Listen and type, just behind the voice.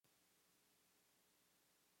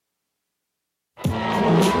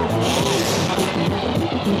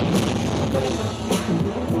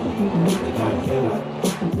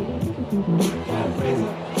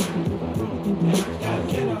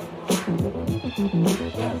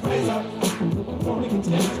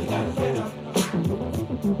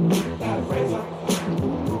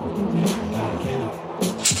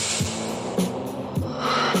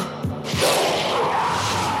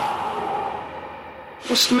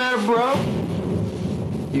What's the matter, bro?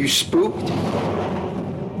 You spooked?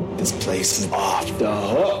 This place is off the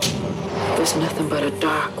hook. There's nothing but a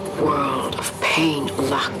dark world of pain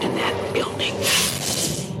locked in that building.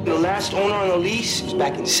 The last owner on the lease was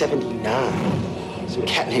back in '79. Some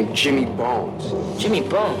cat named Jimmy Bones. Jimmy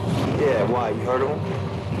Bones? Yeah, why? You heard of him?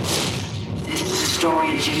 This is the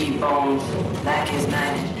story of Jimmy Bones, black as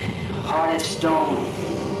night, hard as stone.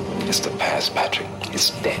 It's the past, Patrick.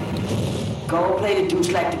 It's dead. Gold-plated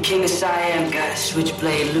dudes like the King of Siam got a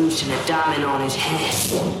switchblade loose and a diamond on his head.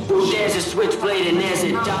 There's a switchblade and there's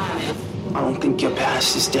a diamond. I don't think your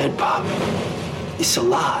past is dead, Pop. It's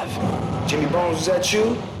alive. Jimmy Bones, is that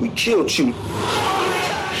you? We killed you.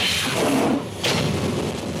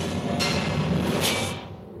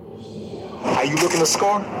 Are you looking to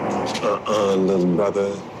score? Little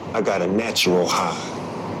brother. I got a natural high.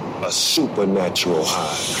 A supernatural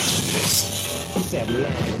high.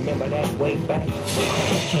 Remember that way back?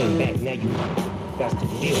 Came back, now you got to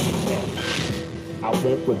deal with that. I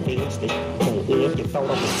won't revenge the whole egg you thought I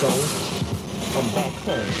was sold. I'm back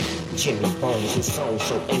home. Jimmy Bones is soul,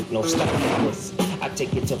 so ain't no stopping this. I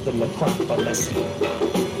take it to the necropolis.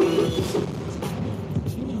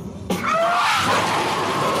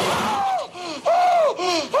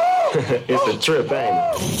 It's a trip, ain't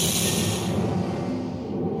it?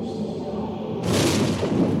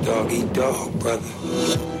 Dog eat dog, brother.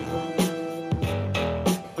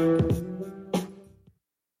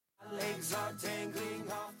 Legs are dangling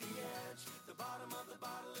off the edge. The bottom of the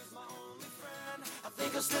bottle is my only friend. I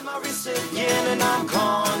think I'll slip my wrist again and I'm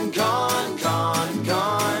gone, gone, gone,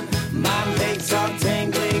 gone. My legs are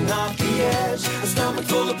dangling off the edge. A stomach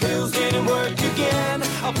full of pills didn't work again.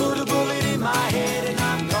 I put a bullet in my head and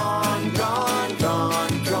I'm gone, gone,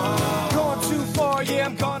 gone, gone. Going too far, yeah,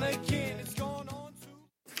 I'm gone again. It's gone on too.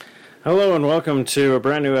 Hello and welcome to a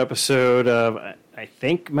brand new episode of, I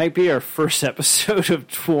think might be our first episode of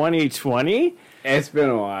 2020. It's been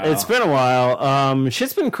a while. It's been a while.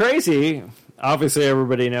 Shit's been crazy. Obviously,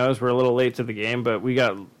 everybody knows we're a little late to the game, but we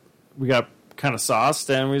got kind of sauced,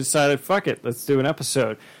 and we decided, fuck it, let's do an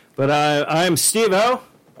episode. But I'm Steve-O.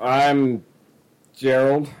 I'm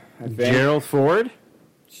Gerald, I think. Gerald Ford.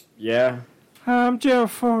 Yeah. I'm Gerald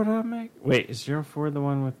Ford. Wait, is Gerald Ford the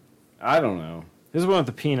one with... I don't know. This is the one with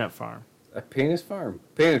the peanut farm. A penis farm?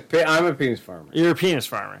 I'm a penis farmer. You're a penis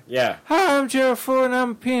farmer. Yeah. Hi, I'm Gerald Ford, and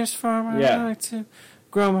I'm a penis farmer. Yeah. I like to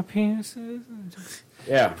grow my penises.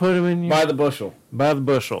 Yeah. Put them in your... By the bushel. By the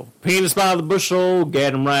bushel. Penis by the bushel.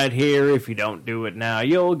 Get them right here. If you don't do it now,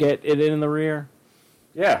 you'll get it in the rear.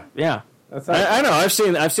 Yeah. Yeah. That's I know. I've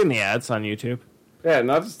seen the ads on YouTube. Yeah,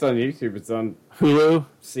 not just on YouTube. It's on Hulu.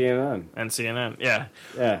 CNN. And CNN. Yeah.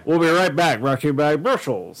 Yeah. We'll be right back. Brought to you by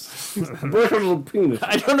Bushels. Bushel of penis.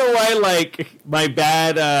 I don't know why, like, my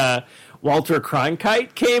bad Walter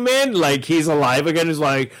Cronkite came in. Like, he's alive again. He's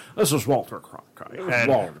like, this is Walter Cronkite.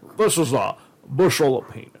 And this is a bushel of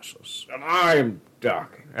penises. And I'm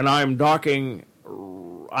docking. And I'm docking.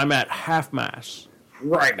 I'm at half-mast.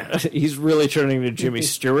 Right now. He's really turning to Jimmy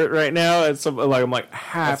Stewart right now. It's like I'm like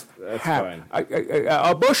half. That's fine.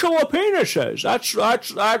 A bushel of penises.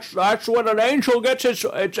 That's when an angel gets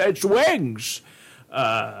its wings.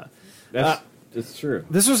 It's true.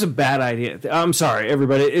 This was a bad idea. I'm sorry,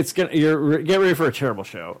 everybody. Get ready for a terrible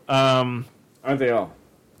show. Aren't they all?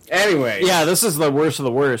 Anyway. Yeah, this is the worst of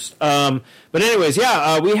the worst. But anyways,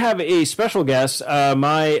 we have a special guest,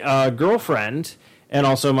 my girlfriend, and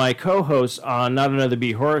also my co-host on Not Another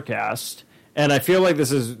Beat Horrorcast. And I feel like this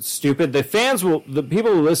is stupid. The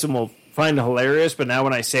people who listen will find it hilarious, but now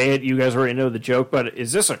when I say it, you guys already know the joke. But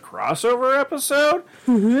is this a crossover episode?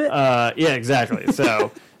 Yeah, exactly.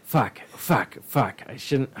 So, fuck. I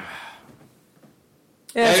shouldn't.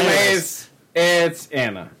 Anyways, it's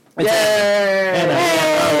Anna. Yay! Anna.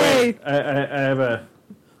 Oh, wait. I have a...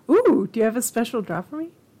 Ooh, do you have a special drop for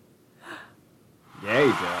me? Yeah,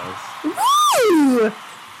 he does. Woo!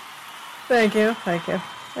 Thank you.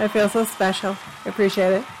 I feel so special. I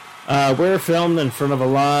appreciate it. We're filmed in front of a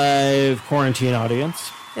live quarantine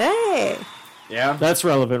audience. Hey! Yeah? That's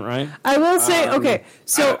relevant, right? I will say, okay,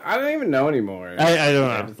 so... I don't even know anymore. I don't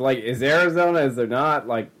know. It's like, is Arizona, is there not?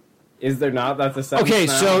 Like, Is there not? That's a sentence Okay,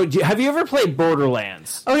 now? so have you ever played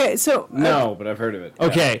Borderlands? Okay, so No, but I've heard of it. Yeah.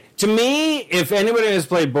 Okay, to me, if anybody has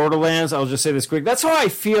played Borderlands, I'll just say this quick. That's how I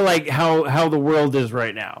feel like how the world is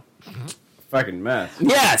right now. Fucking mess.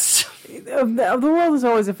 Yes. the world is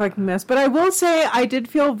always a fucking mess. But I will say I did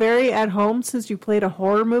feel very at home since you played a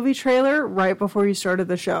horror movie trailer right before you started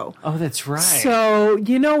the show. Oh, that's right. So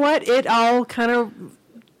you know what? It all kind of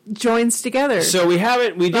joins together. So we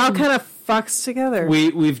haven't. We It all did. kind of fucks together.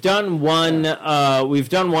 We've done one. We've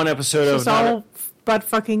done one episode It's of. just all butt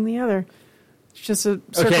fucking the other. It's just a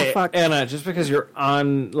circle Okay, fuck. Anna. Just because you're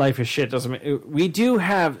on Life is Shit doesn't mean we do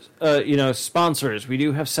have sponsors. We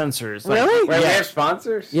do have censors. Like- Really? Wait, we Yeah. have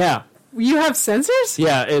sponsors? Yeah. You have censors?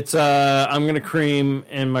 Yeah. It's I'm gonna cream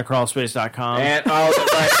in mycrawlspace.com And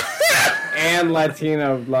and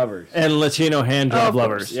Latino lovers. and Latino hand job of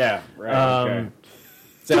lovers. Yeah, right. Okay.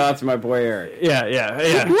 Shout out to my boy Eric. Yeah.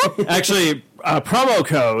 Actually, promo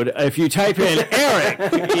code, if you type in Eric,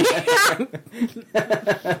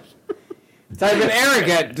 Type in Eric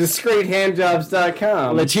at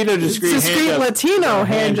discreethandjobs.com. Latino discreet Latino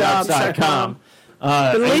handjobs.com.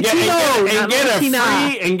 And Latino,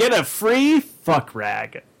 get a free fuck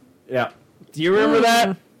rag. Yeah. Do you remember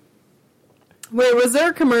that? Wait, was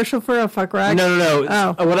there a commercial for a fuck rag?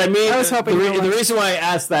 No. Oh. What I mean, I was hoping there the was. reason why I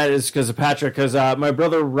asked that is because of Patrick. Because my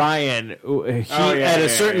brother Ryan, at a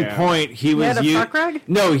certain point, he was had a u- fuck rag?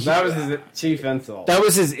 No, That was his chief insult. that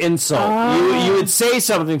was his insult. Oh. You would say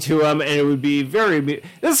something to him, and it would be very.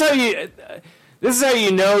 This is how you. This is how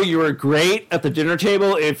you know you were great at the dinner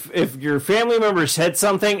table. If your family member said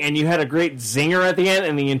something and you had a great zinger at the end,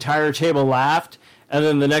 and the entire table laughed, and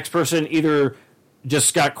then the next person either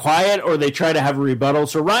just got quiet or they tried to have a rebuttal.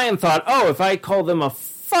 So Ryan thought, oh, if I call them a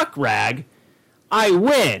fuck rag, I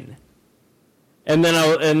win. And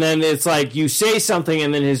then it's like you say something,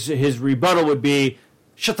 and then his rebuttal would be,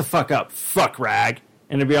 shut the fuck up, fuck rag,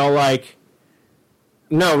 and it'd be all like,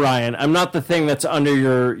 no, Ryan, I'm not the thing that's under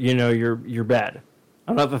your bed.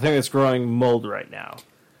 I'm not the thing that's growing mold right now.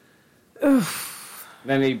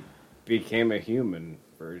 Then he became a human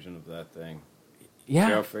version of that thing. Yeah.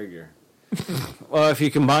 Go figure. Well, if you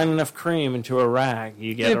combine enough cream into a rag,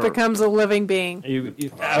 you get It becomes a living being.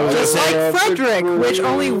 I was Just gonna say, like Frederick, which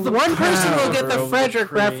only one person will get power the of Frederick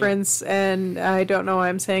cream. reference, and I don't know why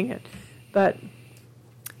I'm saying it. But,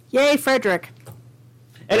 yay, Frederick.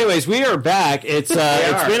 anyways, we are back. It's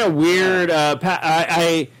been a weird. I've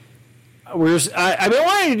been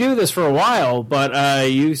wanting to do this for a while, but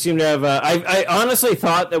you seem to have. I honestly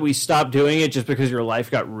thought that we stopped doing it just because your life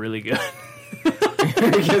got really good.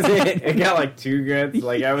 Because it got like too good.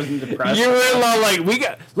 Like I wasn't depressed. You were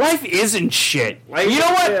like, life isn't shit. Like, you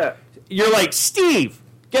know what? yeah. You're like, Steve,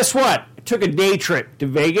 guess what? I took a day trip to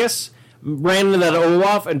Vegas, ran into that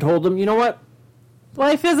Olaf, and told him, you know what?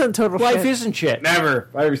 Life isn't total Life shit. isn't shit. Never.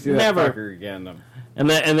 If I ever see that Never. fucker again. And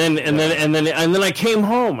then I came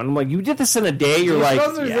home, and I'm like, you did this in a day? You're I like,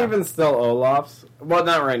 suppose there's yeah. even still Olafs. Well,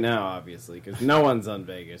 not right now, obviously, because no one's on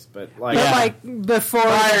Vegas. But like, But Yeah. like before the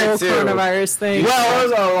Prior whole to. coronavirus thing.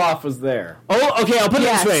 well, Olaf was there. Oh, okay, I'll put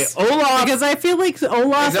Yes. it this way. Olaf. Because I feel like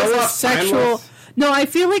Olaf Is is a Olaf sexual. timeless? No, I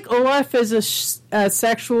feel like Olaf is a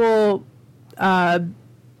sexual.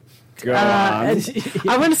 Go on.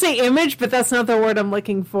 I want to say image, but that's not the word I'm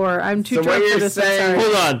looking for. I'm too So what drunk for you're this. I'm saying-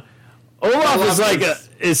 sorry. Hold on. Olaf Olaf is like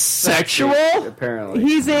is sexual? Apparently.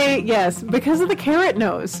 He's yes, because of the carrot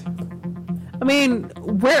nose. I mean,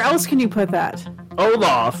 where else can you put that?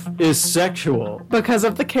 Olaf is sexual. Because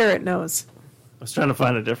of the carrot nose. I was trying to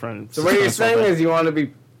find a different. So what you're saying is you want to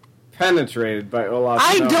be penetrated by Olaf.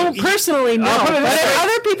 I don't personally know. I'll put it But this way.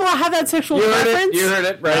 other people have that sexual You heard preference. it. You heard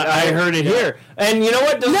it. Right. I heard it here. And you know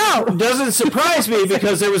what? Doesn't surprise me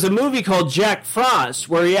because there was a movie called Jack Frost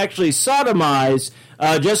where he actually sodomized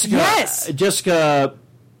Jessica. Yes. Jessica.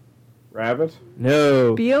 Rabbit.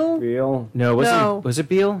 No. Beal? Beal. No, No. Was it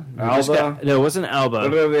Beal? Alba? No, it wasn't Alba.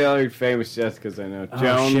 What are the other famous Jessicas I know? Oh,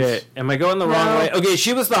 Jones. shit. Am I going the wrong way? Okay,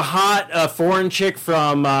 she was the hot foreign chick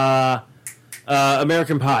from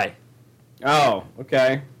American Pie. Oh,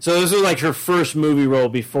 okay. So this was like her first movie role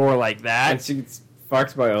before like that. And she gets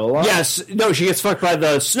fucked by Olaf? Yes, no, she gets fucked by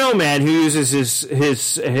the snowman who uses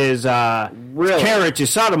his Really? carrot to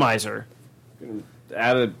sodomize her.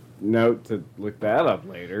 Add a note to look that up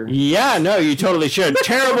later. Yeah, no, you totally should.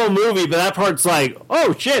 Terrible movie, but that part's like,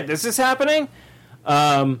 oh shit, this is happening.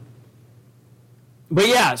 But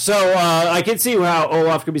yeah, so I can see how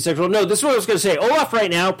Olaf could be sexual. No, this is what I was going to say. Olaf right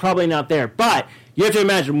now probably not there, but you have to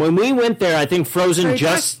imagine when we went there. I think Frozen Are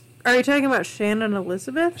you talking about Shannon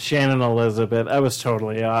Elizabeth? Shannon Elizabeth. I was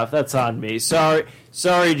totally off. That's on me. Sorry,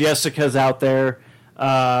 Jessica's out there.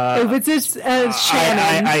 If it's just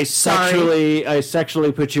Shannon, I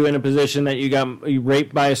sexually put you in a position that you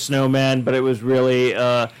raped by a snowman, but it was really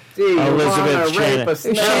Elizabeth Shannon.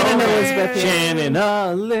 Shannon Elizabeth. Shannon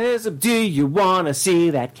Elizabeth, do you want to see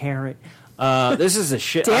that carrot? This is a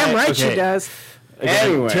shit. Damn right she does.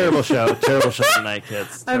 Anyway. Terrible show tonight,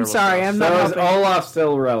 kids. I'm sorry, I'm not So is helping. Olaf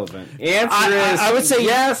still relevant? Answer is I would say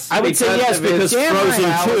yes. I would say yes of his because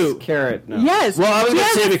Frozen 2. Carrot nose. Yes. Well, I was going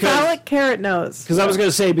to say because phallic carrot nose. Because I was going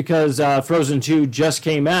to say because Frozen 2 just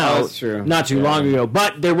came out that's true. not too long ago,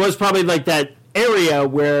 but there was probably like that area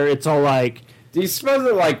where it's all like. Do you suppose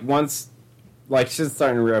that like once, like shit's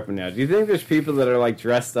starting to reopen now? Do you think there's people that are like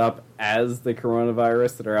dressed up as the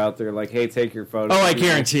coronavirus that are out there like, hey, take your photo? Oh, I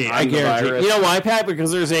guarantee. I guarantee. You know why, Pat?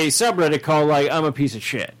 Because there's a subreddit called like I'm a piece of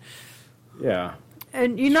shit. Yeah.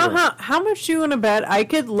 And you know how much do you want to bet I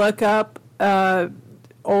could look up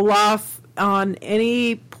Olaf on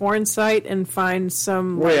any porn site and find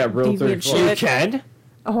some Real deviant 34. You shit? can?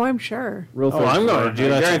 Oh, I'm sure. Rule 34. I'm going to do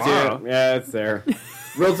that I guarantee tomorrow. it. Yeah, it's there.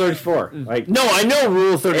 Rule 34. Like, No, I know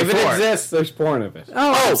Rule 34. if it exists, there's porn of it.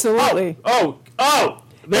 Oh, absolutely. Oh!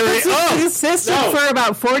 There If it it's is. existed for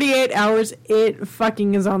about 48 hours, it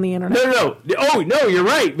fucking is on the internet. No. Oh, no, you're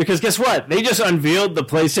right. Because guess what? They just unveiled the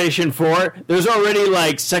PlayStation 4. There's already,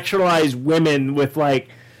 like, sexualized women with, like,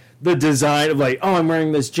 the design of, like, oh, I'm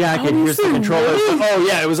wearing this jacket. Oh, Here's the is it controller. really? Oh,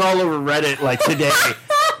 yeah, it was all over Reddit, like, today.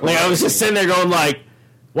 Like, I was just sitting there going, like,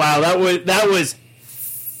 wow, that was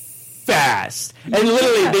fast. And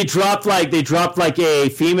literally, they dropped like a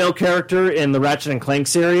female character in the Ratchet and Clank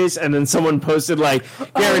series, and then someone posted like,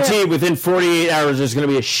 guaranteed within 48 hours there's going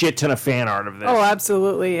to be a shit ton of fan art of this. Oh,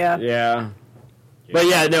 absolutely, yeah. Yeah. But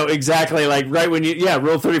yeah, no, exactly. Like right when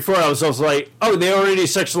Rule 34, I was also like, oh, they already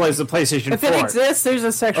sexualized the PlayStation 4. If it exists, there's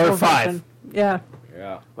a sexual Or 5. version. Yeah.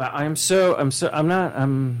 Yeah. Wow, I'm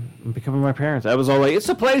becoming my parents. I was all like, it's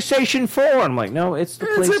a PlayStation 4. I'm like, no, it's the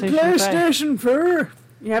PlayStation 5. 4.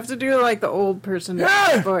 You have to do like the old person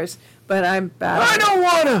voice, but I'm bad. I don't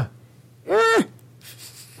wanna.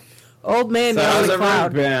 Old man So yelling how's at the everyone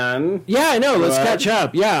cloud. been? Yeah, I know. Let's What? catch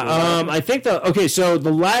up. Yeah, I think so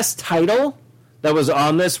the last title that was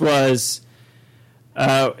on this was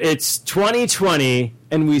it's 2020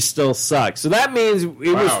 and we still suck. So that means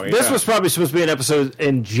this was probably supposed to be an episode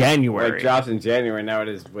in January. Like dropped in January. Now it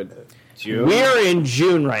is June. We're in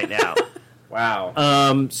June right now.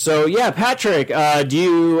 Wow. So yeah, Patrick, do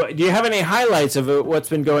you have any highlights of what's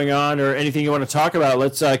been going on or anything you want to talk about?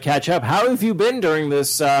 Let's catch up. How have you been during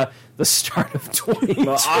this the start of 2020?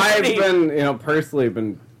 Well, I've been, personally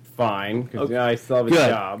been fine because I still have a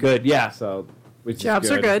job. Good, yeah. So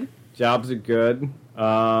Jobs are good. Jobs are good.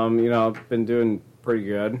 I've been doing pretty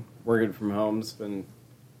good. Working from home's been.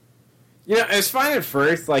 It's fine at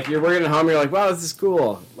first. Like, you're working at home, you're like, wow, this is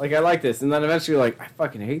cool. Like, I like this. And then eventually you're like, I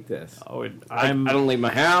fucking hate this. Oh, I don't leave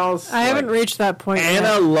my house. I haven't reached that point Anna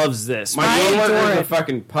yet. loves this. My coworker is a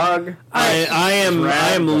fucking pug. I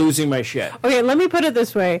am losing my shit. Okay, let me put it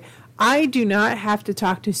this way. I do not have to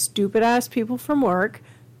talk to stupid-ass people from work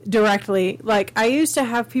directly. Like, I used to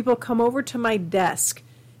have people come over to my desk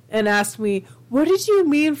and ask me, what did you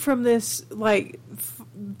mean from this, like,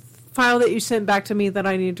 file that you sent back to me that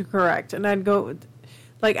I need to correct? And I'd go,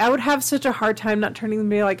 like, I would have such a hard time not turning them and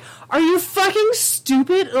be like, are you fucking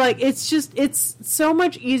stupid? Like, it's so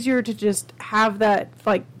much easier to just have that,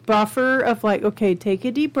 like, buffer of, like, okay, take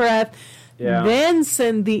a deep breath, then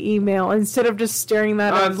send the email instead of just staring at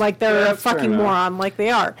them like they're a fucking moron like they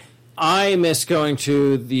are. I miss going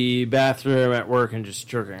to the bathroom at work and just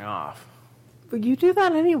jerking off. But you do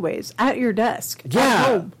that anyways, at your desk. At Yeah,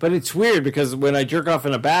 home. but it's weird because when I jerk off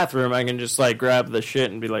in a bathroom, I can just like grab the shit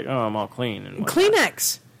and be like, "Oh, I'm all clean." And whatnot.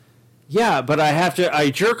 Kleenex. Yeah, but I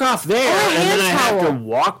jerk off there, Or a and then I hand have to towel.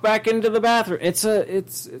 walk back into the bathroom. It's an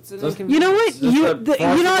inconvenience. You know what? You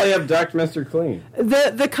know what? Abduct Mr. Clean.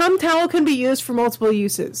 The cum towel can be used for multiple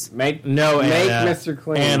uses. Make Anna, Mr.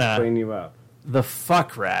 Clean Anna, clean you up. The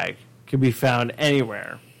fuck rag can be found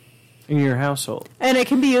anywhere in your household. And it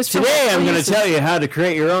can be used for Today, multiple I'm going to uses. tell you how to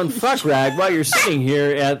create your own fuck rag while you're sitting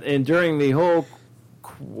here and during the whole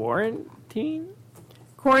quarantine.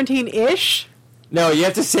 Quarantine-ish. No, you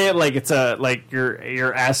have to say it like it's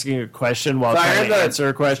you're asking a question while trying to answer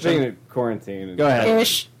a question. Speaking of quarantine. Go ahead.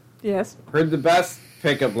 Ish. Yes. Heard the best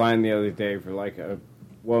pickup line the other day for like a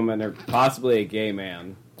woman or possibly a gay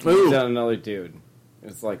man. Ooh. On another dude.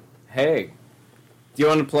 It's like, hey, do you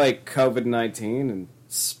want to play COVID-19 and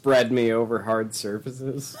spread me over hard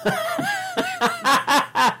surfaces?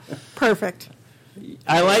 Perfect.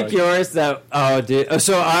 I like yours. So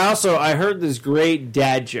I heard this great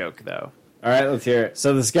dad joke though. All right, let's hear it.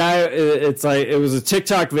 So this guy, it was a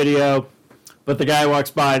TikTok video, but But the guy walks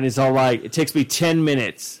by and he's all like, "It takes me 10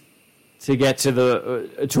 minutes to get to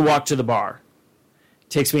walk to the bar. It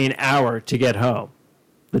takes me an hour to get home.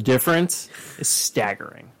 The difference is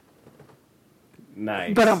staggering."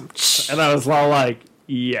 Nice. But And I was all like,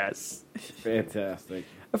 "Yes." Fantastic.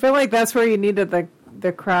 I feel like that's where you needed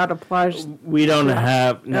the crowd applause. We don't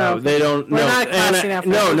have they don't. We're not classy Anna, enough for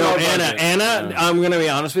no, that. Anna. I'm gonna be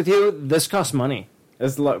honest with you. This costs money.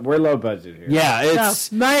 We're low budget here. Yeah,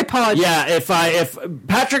 it's my apologies. Yeah, if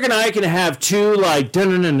Patrick and I can have two like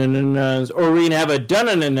dun-dun-dun-dun-dun-duns, or we can have a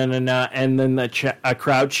dun-dun-dun-dun-dun-dun, and then a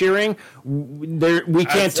crowd cheering. We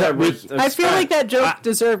can't. I feel like that joke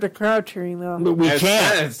deserved a crowd cheering though. We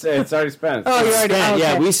can't. It's already spent. Oh, you already spent.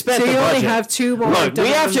 Yeah, we spent. So the you only budget. have two more. Look, we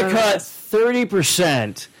have to cut dun-dun-dun-duns.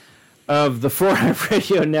 30% of the 4F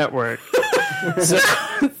Radio Network,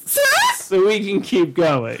 so we can keep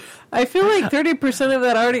going. I feel like 30% of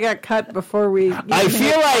that already got cut before we. I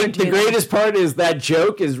feel like the greatest part is that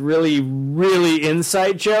joke is really, really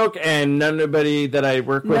inside joke, and nobody that I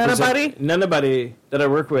work with. Nobody that I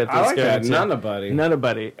work with. I like that.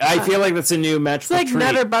 Nobody. I feel like that's a new match. It's like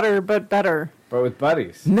Nutter Butter, but better. But with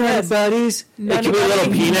buddies. Nutter buddies. It could be a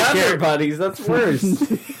little peanut Nutter here. buddies. That's worse.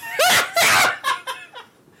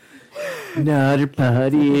 Nutter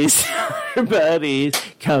buddies. Nutter buddies.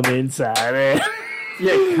 Come inside it.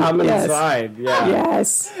 Yeah, come Yes. inside. Yeah.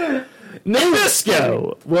 Yes.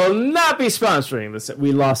 Nabisco will not be sponsoring this.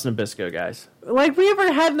 We lost Nabisco, guys. Like we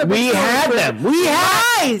ever had the. We had them. We had.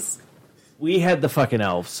 Lies. We had the fucking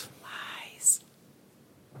elves. Lies.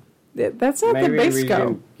 That's not Maybe we Nabisco.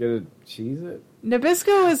 can get a cheese it.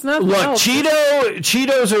 Nabisco is not. Look, the elf.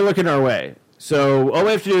 Cheetos are looking our way. So all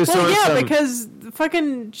we have to do is Well, throw yeah, some because the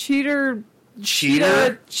fucking Cheeto.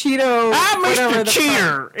 Cheater. I'm Mr.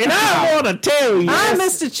 Cheater, and I want to tell you. I'm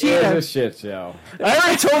Mr. It's Cheetah. a shit show. I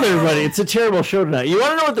already told everybody it's a terrible show tonight. You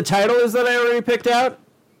want to know what the title is that I already picked out?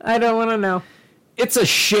 I don't want to know. It's a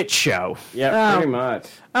shit show. Yeah, Oh. pretty much.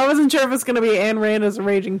 I wasn't sure if it's going to be Ayn Rand as a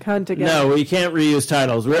raging cunt again. No, we can't reuse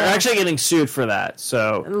titles. We're actually getting sued for that.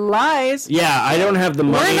 So Lies. yeah, I don't have the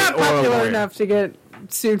money. We're not or a popular lawyer. enough to get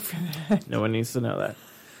sued for that. No one needs to know that.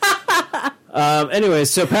 Anyways,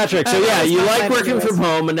 so Patrick, so yeah, that's you not like bad working anyways. from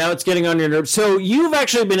home, and now it's getting on your nerves. So you've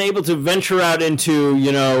actually been able to venture out into,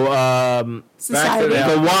 Society.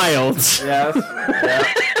 the wilds. Yes.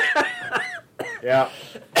 Yeah.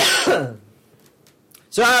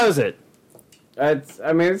 So how is it?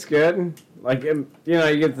 It's good. Like, you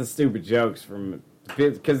get the stupid jokes from,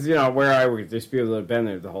 because, where I work, there's people that have been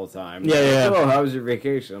there the whole time. Yeah, yeah. Oh, how was your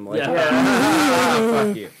vacation? I'm like, Yeah.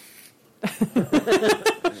 fuck you.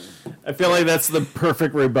 I feel like that's the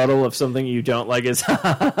perfect rebuttal of something you don't like is,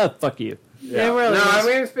 fuck you. Yeah, it really No, is.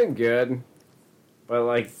 it's been good. But,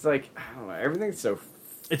 it's like, I don't know, everything's so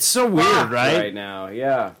It's so weird, right now.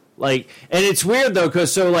 Yeah. Like, and it's weird though,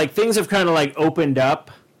 because things have kind of opened up,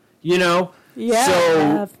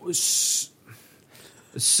 Yeah.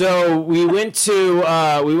 So we went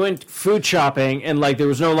food shopping, and there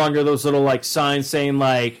was no longer those little signs saying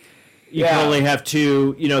you can only have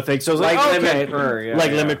two things. So I was like, okay, limit per,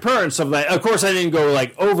 limit per and stuff like that. Of course, I didn't go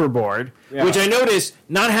overboard, which I noticed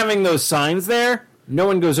not having those signs there. No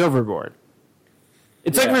one goes overboard.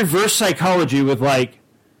 It's like reverse psychology with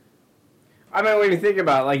I mean, when you think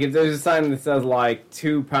about it, if there's a sign that says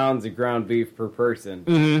 2 pounds of ground beef per person,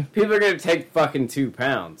 people are going to take fucking 2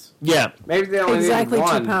 pounds. Yeah. Maybe they only Exactly need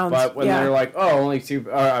 2 one, pounds, but when yeah. they're like, oh, only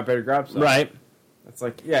 2, I better grab some. Right. It's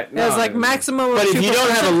like, yeah, no. It's maximum. But if you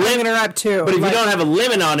don't have a limit, grab two. But if you don't have a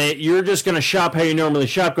limit on it, you're just going to shop how you normally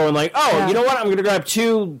shop, going Yeah. you know what? I'm going to grab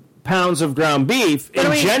 2 pounds of ground beef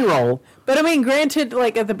in general. But I mean, granted,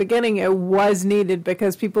 at the beginning, it was needed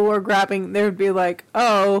because people were grabbing. They would be like,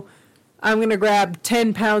 "Oh, I'm going to grab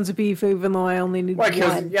 10 pounds of beef, even though I only need one."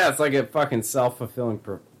 It's like a fucking self-fulfilling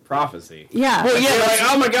prophecy. Yeah. Well, They're like,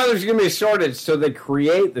 oh my god, there's going to be a shortage, so they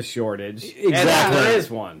create the shortage. Exactly. And there is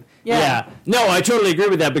one. Yeah. No, I totally agree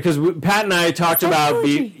with that because Pat and I talked about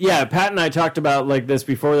Pat and I talked about this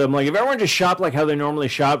before. I'm like, if everyone just shopped how they normally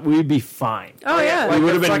shop, we'd be fine. Oh yeah. Like We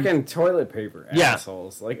would've the been- fucking toilet paper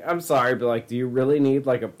assholes. I'm sorry, but do you really need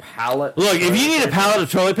a pallet? Look, if you need a pallet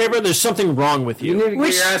of toilet paper, there's something wrong with You you. need to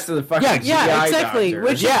Which- get your ass to the fucking GI Yeah, exactly. doctor.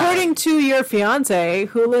 Which, according to your fiance,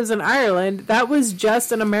 who lives in Ireland, that was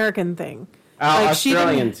just an American thing. She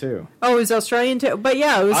Australian didn't- too. Oh, it was Australian too. But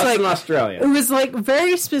yeah, it was Us in it Australia. was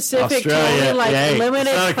very specific to Australia, only hey, limited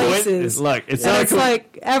it's not a places. Look, it's And not it's a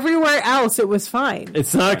everywhere else it was fine.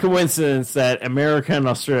 it's not a coincidence that America and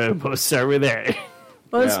Australia both start with A.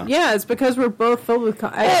 Well, it's because we're both filled with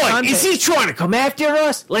content. Is he trying to come after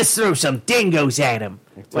us? Let's throw some dingoes at him.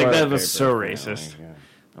 Toilet That was paper. so Oh, racist. my God.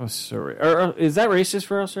 I'm sorry. Or is that racist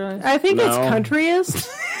for Australians? I think it's No. countryist.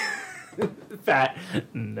 Fat.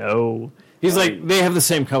 No. He's like, they have the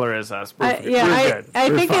same color as us. We're good. I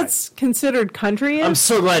We're think fine. it's considered countryist. I'm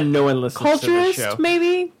so glad no one listens to the show. Culturist,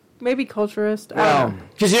 maybe culturist. I Well, don't know.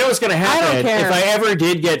 Because you know what's going to happen? I don't care. If I ever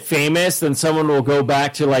did get famous, then someone will go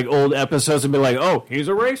back to like old episodes and be like, "Oh, he's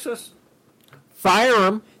a racist. Fire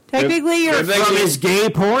him Technically, you're from his gay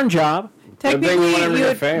porn job." Good thing you technically won't ever you get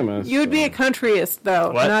would, famous. you would be a countryist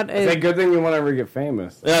though, What? not It's a a, good thing you won't ever get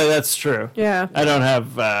famous. Yeah, that's true. yeah. I don't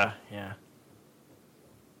have. Yeah.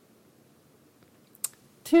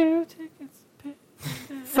 2 tickets.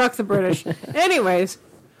 Fuck the British. Anyways,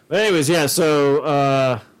 But anyways, yeah.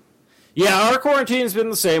 So, yeah, our quarantine's been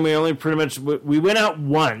the same. We only pretty much we went out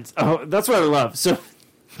once. Oh, that's what I love. So.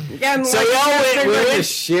 Yeah, and So like, y'all they're went- like we the went-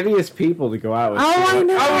 shittiest people to go out with. Oh, I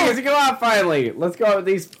know. Oh, we get to go out finally. Let's go out with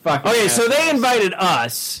these fucking. Okay, so they assholes. invited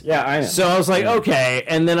us. Yeah, I know. So I was like, okay,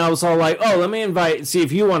 and then I was all like, oh, let me invite, see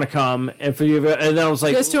if you want to come, and for you, and then I was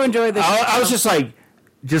like, just to enjoy the I was just like,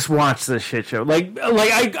 just watch this shit show. Like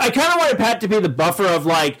I kind of wanted Pat to be the buffer of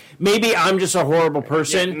like, maybe I'm just a horrible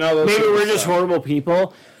person, Yeah, no, those maybe people we're just suck. horrible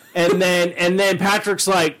people, and then Patrick's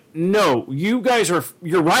like, no, you guys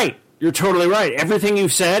you're right, you're totally right, everything you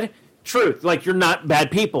said, truth, like you're not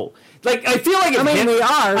bad people. Like I feel like if I mean, we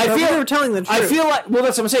are, I but feel we were telling the I truth. feel like, well,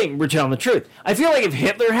 that's what I'm saying. We're telling the truth. I feel like if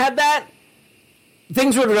Hitler had that,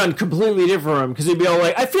 things would have done completely different for him because he'd be all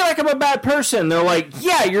like, I feel like I'm a bad person. They're like,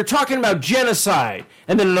 yeah, you're talking about genocide.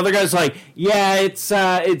 And then another guy's like, yeah, it's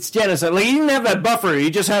genocide. Like, he didn't have that buffer. He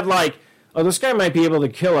just had like, oh, this guy might be able to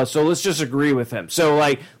kill us, so let's just agree with him. So,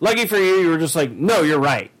 like, lucky for you, you were just like, no, you're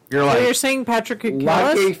right. You're So like, you're saying Patrick could kill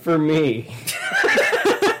Lucky us? for me.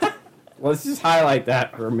 Let's just highlight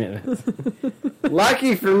that for a minute.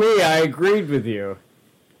 Lucky for me, I agreed with you.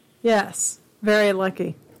 Yes, very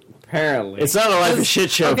lucky. Apparently, it's not a life of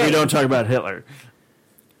shit show if Okay. we don't talk about Hitler.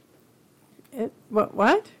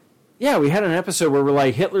 What? Yeah, we had an episode where we're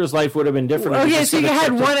like, Hitler's life would have been different. if he Okay, just so you could've had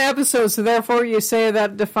kept it. one episode, so therefore you say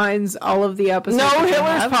that defines all of the episodes. No, that you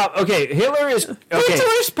Hitler's have? pop. Okay, Hitler is okay.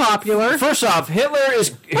 Hitler's popular. First off, Hitler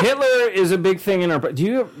is a big thing in our. Do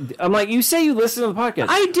you? I'm like, you say you listen to the podcast.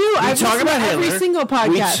 I do. We I talk listen about to every Hitler. single podcast.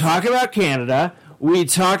 We talk about Canada. We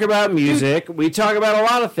talk about music. We talk about a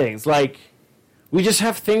lot of things. Like, we just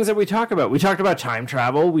have things that we talk about. We talked about time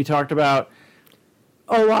travel. We talked about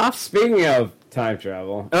Olaf. speaking of time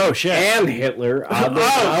travel, oh shit and Hitler, oddly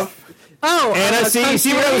enough. Oh, Anna,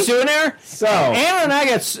 see what I was doing there? So, Anna and I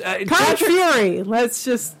got Kung Fury. Let's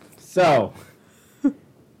just.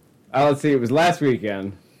 let's see. It was last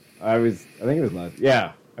weekend. I think it was last.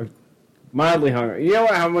 Yeah, I mildly hungover. You know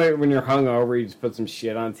what? When you're hungover, you just put some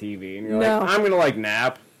shit on TV, and you're No. like, I'm gonna like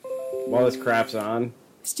nap while this crap's on.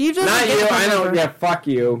 Steve doesn't Not get you. I know. hungover. Yeah, fuck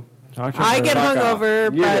you. I get Fuck off.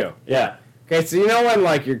 hungover, You but do. Yeah. Okay, so you know when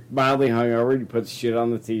like you're mildly hungover, you put shit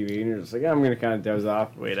on the TV, and you're just like, I'm gonna kind of doze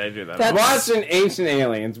off. Wait, I do that. That's- Watching Ancient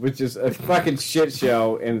Aliens, which is a fucking shit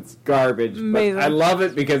show, and it's garbage. Amazing. But I love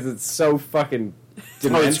it because it's so fucking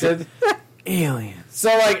demented. Alien. So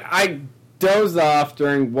like I dozed off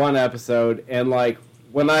during one episode, and like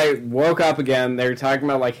when I woke up again, they were talking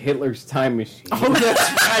about like Hitler's time machine. Oh, that's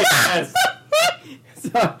right. Yes.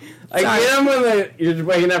 So like you know when you're just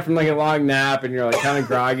waking up from like a long nap and you're like kind of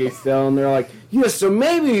groggy still, and they're like, yeah, so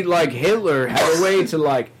maybe like Hitler had a way to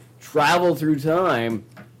like travel through time,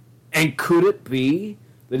 and could it be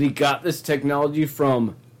that he got this technology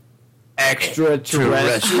from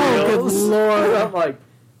extraterrestrials? Oh, good Lord. I'm like,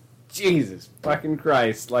 Jesus fucking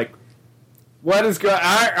Christ! Like, what is going? All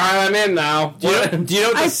right, I'm in now. Do you know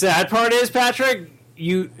what the sad part is, Patrick?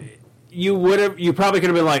 You probably could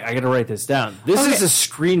have been like, I got to write this down. This Okay. is a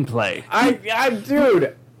screenplay.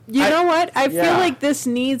 Dude. You know what? I yeah. feel like this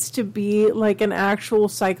needs to be like an actual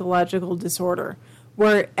psychological disorder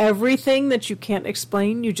where everything that you can't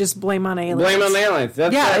explain, you just blame on aliens. Blame on aliens.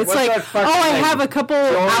 That's Yeah, that, it's what's like, that oh, fucking I thing? have a couple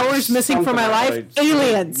George hours missing from my life. something.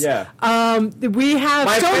 Aliens. Yeah. We have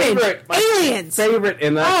My Stonehenge. Aliens. favorite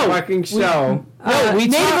in that fucking show. we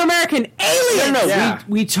Native talk- American aliens. No, Yeah.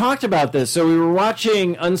 we talked about this. So we were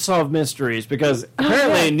watching Unsolved Mysteries because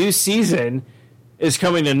apparently yeah. a new season is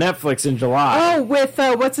coming to Netflix in July. Oh, with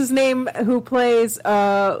what's his name? Who plays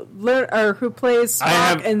who plays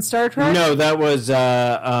Spock in Star Trek? No, that was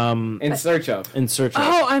In Search of. In Search of.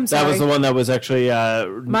 Oh, I'm That was sorry. the one that was actually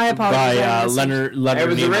My apologies, I by missed Leonard It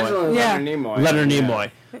was Nimoy. originally Yeah. Leonard Nimoy. Leonard Yeah.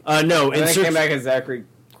 Nimoy. No, And in then it Search. came back as Zachary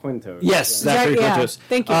Quinto. Yes, Yeah. Zachary yeah. Quintos.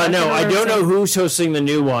 Thank you. No, couldn't I don't know understand. who's hosting the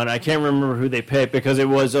new one. I can't remember who they picked because it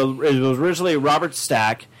was originally Robert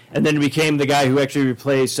Stack, and then it became the guy who actually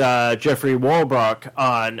replaced Jeffrey Walbrook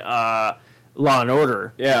on Law and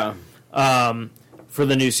Order. Yeah. for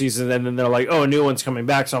the new season, and then they're like, oh, a new one's coming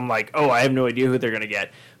back. So I'm like, oh, I have no idea who they're going to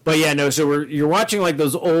get. But yeah, no, so you're watching like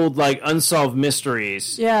those old like unsolved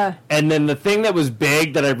mysteries. Yeah. And then the thing that was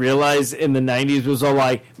big that I realized in the 90s was all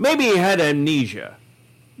like, maybe he had amnesia.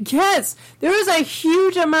 Yes, there was a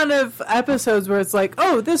huge amount of episodes where it's like,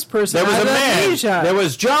 oh, this person There was had a man. amnesia. There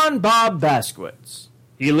was John Bob Baskowitz.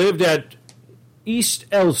 He lived at East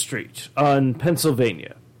L Street on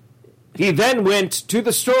Pennsylvania. He then went to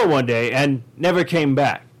the store one day and never came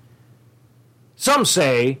back. Some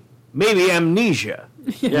say maybe amnesia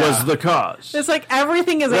was the cause. It's like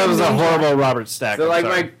everything is That was a amnesia. horrible Robert Stack. So, I'm like,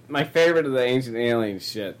 sorry. my favorite of the Ancient Alien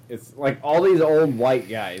shit, it's like all these old white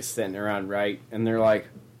guys sitting around, right? And they're like,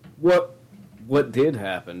 what did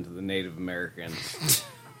happen to the Native Americans?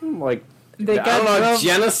 I'm like, They I don't know, got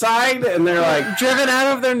genocide? And they're like, driven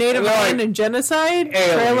out of their native They're land like, and genocide?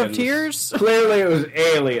 Trail of aliens. Tears? Clearly it was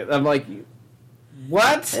aliens. I'm like,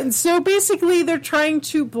 what? And so basically they're trying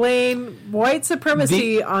to blame white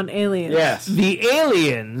supremacy on aliens. Yes. The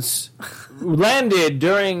aliens landed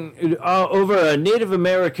during over a Native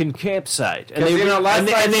American campsite, and Because, you know, last and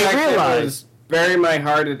time they it realized, was Bury My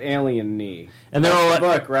Heart at Alien Knee. and they're all That's the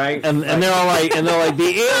like, book, right? and they're all like,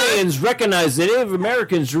 the aliens recognize the Native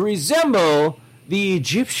Americans resemble the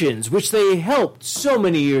Egyptians, which they helped so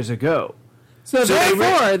many years ago. So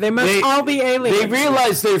therefore, they must all be aliens. They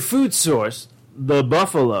realized their food source, the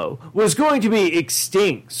buffalo, was going to be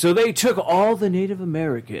extinct, so they took all the Native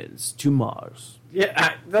Americans to Mars.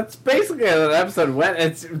 Yeah, that's basically how that episode went.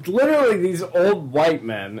 It's literally these old white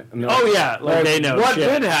men. And they're Oh, yeah, like they know what shit.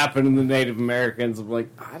 did happen to the Native Americans. I'm like,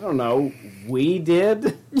 I don't know. We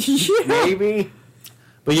did? Yeah. Maybe?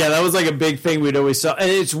 But yeah, that was like a big thing we'd always saw. And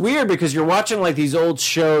it's weird because you're watching like these old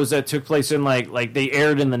shows that took place in like they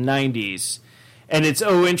aired in the 90s. And it's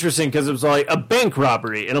interesting because it was like a bank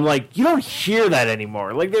robbery, and I'm like, you don't hear that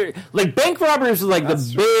anymore. Like bank robberies was like the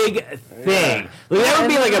big thing. Like that would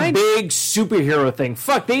be like a big superhero thing.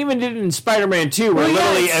 Fuck, they even did it in Spider-Man 2, where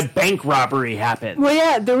literally a bank robbery happened. Well,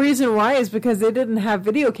 yeah, the reason why is because they didn't have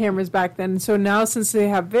video cameras back then. So now, since they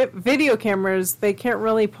have video cameras, they can't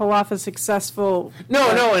really pull off a successful.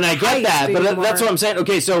 No, and I get heist that, but anymore. that's what I'm saying.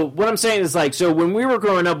 Okay, so what I'm saying is like, so when we were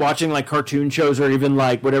growing up watching like cartoon shows or even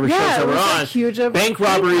like whatever shows Yeah, that it were was on, like huge. bank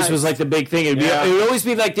robberies was like the big thing. It would always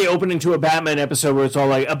be like the opening to a Batman episode where it's all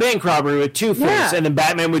like a bank robbery with Two-Face, Yeah. and then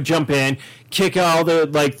Batman would jump in, kick all the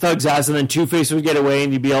like thugs' ass, and then Two-Face would get away,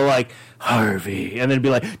 and you'd be all like Harvey, and then it'd be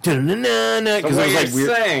like da-na-na-na, So because what it was you're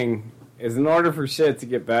like weird. saying is in order for shit to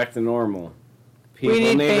get back to normal, people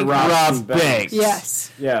need need to bank rob some banks. banks.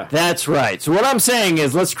 Yes. Yeah. That's right. So what I'm saying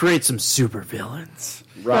is, let's create some supervillains.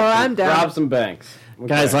 I'm down. Rob some banks. Okay.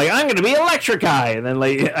 Guy's like, I'm going to be Electric Guy, and then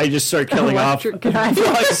like I just start killing off. Electric Guy.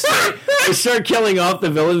 I start killing off the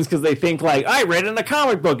villains because they think like, I read in a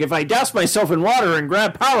comic book, if I douse myself in water and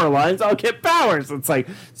grab power lines, I'll get powers. It's like,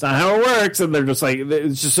 it's not how it works, and they're just like,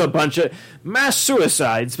 it's just a bunch of mass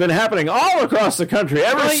suicides been happening all across the country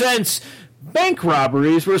ever since bank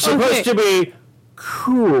robberies were supposed to be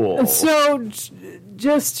cool. So,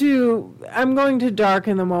 just to, I'm going to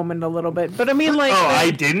darken the moment a little bit, but I mean, like, I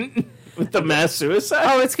didn't with the mass suicide.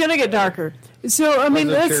 oh, it's gonna get darker. So, I mean,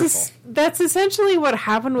 Wasn't that's essentially what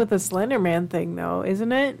happened with the Slender Man thing, though,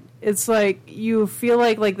 isn't it? It's like you feel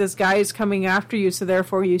like this guy is coming after you, so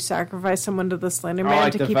therefore you sacrifice someone to the Slender Man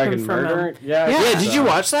like to the keep him fucking from murder? him. Yeah, Yeah, did you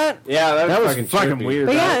watch that? Yeah, That was fucking fucking trippy. weird.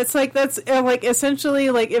 But yeah, it's like that's like essentially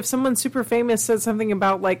like if someone super famous said something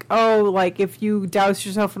about like, oh, like if you douse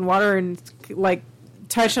yourself in water and like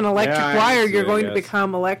touch an electric Yeah, I wire, see you're it, going to yes.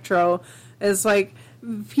 become Electro. It's like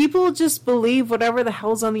people just believe whatever the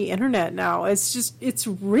hell's on the internet now. It's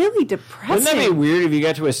really depressing. Wouldn't that be weird if you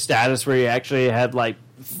got to a status where you actually had like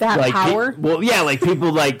That like power? well, yeah, like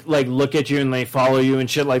people like look at you and they follow you and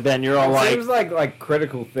shit like that, and you're all It like, seems like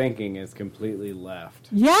critical thinking is completely left.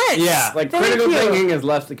 Yes. Yeah. Like Thank critical you. thinking has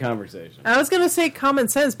left the conversation. I was gonna say common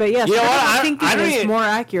sense, but yes, You know what? critical thinking I don't is even- more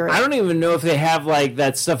accurate. I don't even know if they have like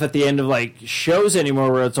that stuff at the end of like shows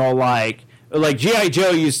anymore where it's all like G.I. Joe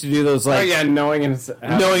used to do those like knowing it's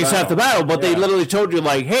half the battle, but they literally told you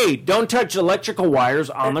like, hey, don't touch electrical wires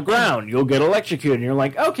on the ground, you'll get electrocuted. And you're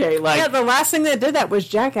like, okay, like Yeah, the last thing that did that was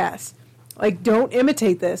Jackass. Like, don't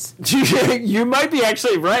imitate this. you might be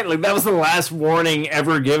actually right. Like that was the last warning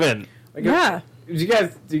ever given. Yeah. Do you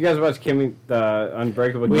guys watch Kimmy the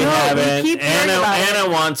Unbreakable? We No, we haven't. keep hearing about it.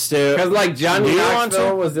 Anna wants to. Because like Johnny Do you want Knoxville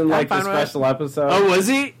to? was in like the I'm fine with it. special episode. Oh, was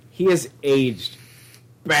he? He has aged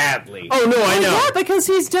badly. Oh no, I know. Yeah, because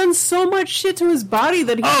he's done so much shit to his body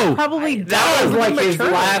that he Oh, probably that was like his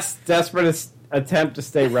prematurely. last desperate attempt to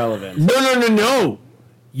stay relevant. No.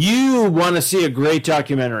 You want to see a great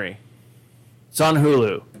documentary. It's on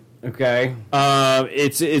Hulu. Okay.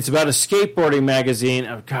 It's about a skateboarding magazine.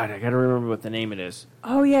 Oh God, I gotta remember what the name it is.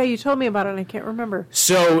 Oh yeah, you told me about it and I can't remember.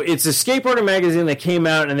 So it's a skateboarding magazine that came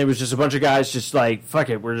out, and there was just a bunch of guys just like, fuck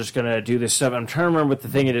it, we're just gonna do this stuff. I'm trying to remember what the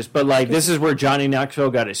thing it is, but like this is where Johnny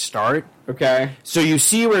Knoxville got his start. Okay. So you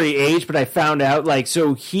see where he aged, but I found out like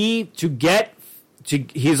so he's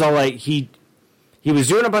all like he was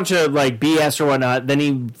doing a bunch of like BS or whatnot. Then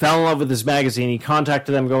he fell in love with this magazine. He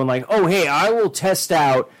contacted them, going like, "Oh hey, I will test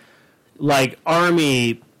out like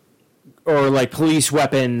army or like police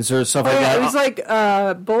weapons or stuff like that." It was like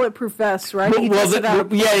bulletproof vests, right? He tested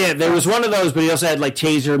out. Yeah. There was one of those, but he also had like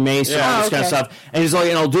taser, mace, and all this kind of stuff. And he's like,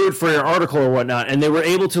 "And I'll do it for your article or whatnot." And they were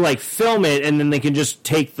able to like film it, and then they can just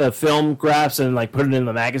take the film graphs and like put it in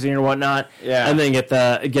the magazine or whatnot. Yeah. And then get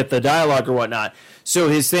the dialogue or whatnot. So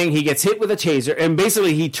his thing, he gets hit with a taser, and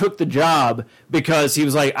basically he took the job because he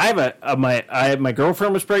was like, my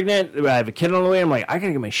girlfriend was pregnant, I have a kid on the way. I'm like, I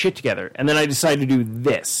gotta get my shit together, and then I decided to do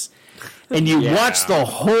this. And you watch the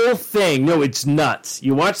whole thing. No, it's nuts.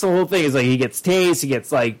 You watch the whole thing. It's like he gets tased, he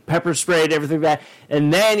gets like pepper sprayed, everything like that.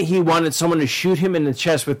 And then he wanted someone to shoot him in the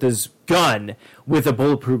chest with his gun with a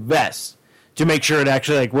bulletproof vest to make sure it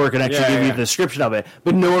actually like work and actually give you the description of it.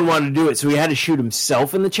 But no one wanted to do it, so he had to shoot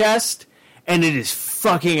himself in the chest. And it is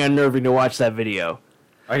fucking unnerving to watch that video.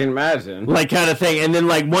 I can imagine. Like, kind of thing. And then,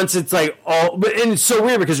 like, once it's, like, all... And it's so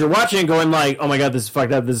weird because you're watching it going, like, oh, my God, this is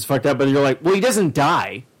fucked up, this is fucked up. But you're like, well, he doesn't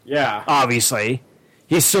die. Yeah. Obviously.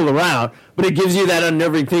 He's still around. But it gives you that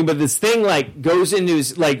unnerving thing. But this thing, like, goes into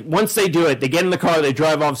his... Like, once they do it, they get in the car, they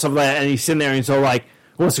drive off, stuff like that, and he's sitting there and he's all like,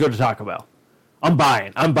 wants to go to Taco Bell. I'm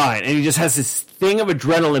buying. And he just has this thing of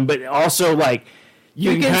adrenaline, but also, like...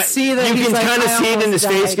 You can see that you he's can like, kind of see it in his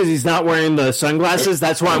face because he's not wearing the sunglasses.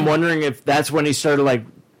 That's why I'm wondering if that's when he started like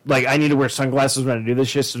I need to wear sunglasses when I do this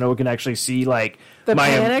shit so no one can actually see like the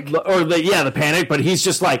panic or the panic. But he's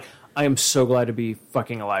just like, I am so glad to be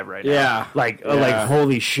fucking alive right now. Yeah, like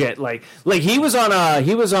holy shit. Like he was on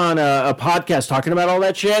a podcast talking about all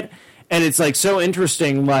that shit, and it's like so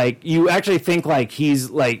interesting. Like you actually think like he's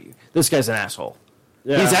like this guy's an asshole.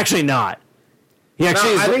 Yeah. He's actually not. I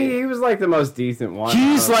think he was like the most decent one.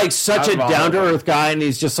 He's like such a down to earth guy, and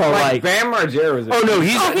he's just all like Bam Margera was. I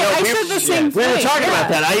said the same thing. We were talking about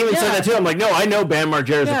that. I even said that too. I'm like, no, I know Bam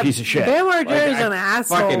Margera's a piece of shit. Bam Margera's an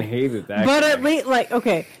asshole. I fucking hated that. But at least, like,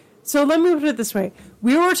 okay, so let me put it this way: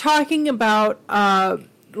 we were talking about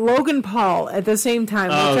Logan Paul at the same time.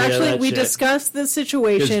 Which actually, we discussed this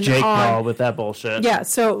situation. Jake Paul with that bullshit. Yeah,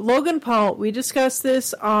 so Logan Paul, we discussed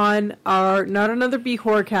this on our Not Another B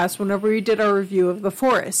Horrorcast whenever we did our review of The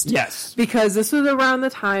Forest. Yes. Because this was around the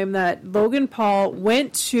time that Logan Paul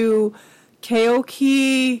went to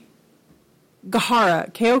Keoki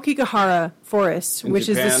Gahara Forest, which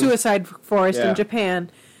is the suicide forest in Japan.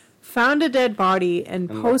 Found a dead body and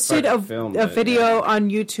posted a video on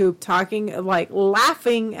YouTube talking, like,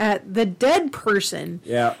 laughing at the dead person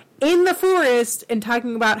in the forest and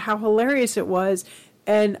talking about how hilarious it was.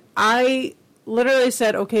 And I literally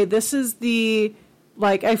said, okay, this is the,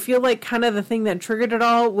 like, I feel like kind of the thing that triggered it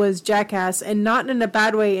all was Jackass, and not in a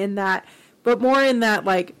bad way in that, but more in that,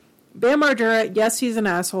 like, Bam Margera, yes, he's an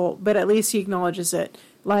asshole, but at least he acknowledges it.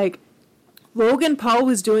 Like, Logan Paul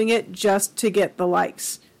was doing it just to get the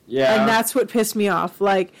likes. Yeah. And that's what pissed me off.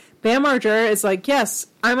 Like, Bam Margera is like, yes,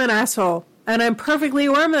 I'm an asshole. And I'm perfectly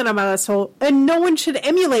aware that I'm an asshole. And no one should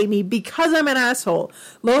emulate me because I'm an asshole.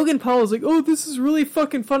 Logan Paul is like, oh, this is really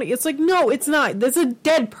fucking funny. It's like, no, it's not. That's a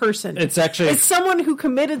dead person. It's someone who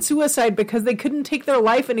committed suicide because they couldn't take their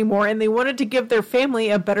life anymore and they wanted to give their family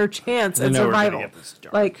a better chance at survival.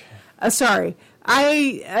 Like, sorry.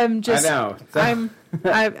 I am just... I know.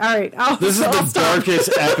 all right. This is the darkest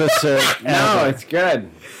episode ever. No, it's good.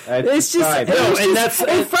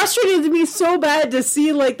 It frustrated me so bad to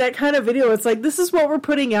see like that kind of video. It's like, this is what we're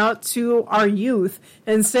putting out to our youth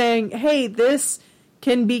and saying, hey, this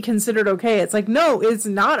can be considered okay. It's like, no, it's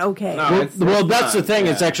not okay. No, well, that's the thing.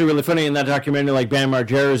 Yeah. It's actually really funny in that documentary, like Bam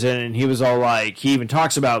Margera's in, and he was all like, he even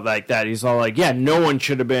talks about like that. He's all like, yeah, no one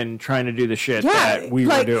should have been trying to do the shit that we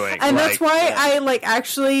were doing. And that's why I like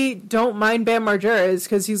actually don't mind Bam Margera, is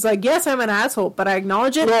because he's like, yes, I'm an asshole, but I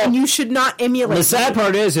acknowledge it, and you should not emulate. The sad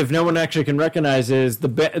part is, if no one actually can recognize is the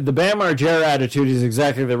Bam Margera attitude is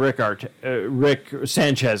exactly the Rick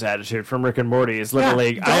Sanchez attitude from Rick and Morty. Is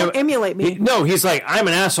literally, don't emulate me. He's like, I'm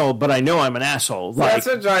an asshole, but I know I'm an asshole. Like, that's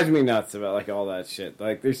what drives me nuts about like all that shit.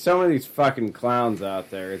 Like, there's so many of these fucking clowns out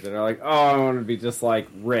there that are like, oh, I want to be just like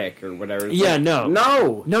Rick or whatever. It's yeah, like,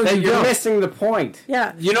 no, you're missing the point.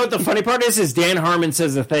 Yeah, you know what the funny part is Dan Harmon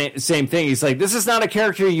says the same thing. He's like, this is not a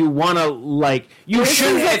character you want to like. You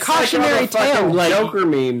shouldn't. It's a cautionary tale, like Joker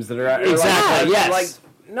memes that are exactly. Like,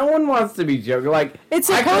 no one wants to be Joker. Like It's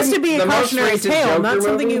supposed to be a cautionary tale, not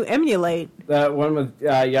something you emulate. The one with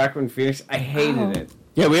Joaquin Phoenix, I hated it.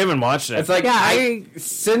 Yeah, we haven't watched it. It's like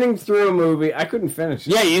sitting through a movie, I couldn't finish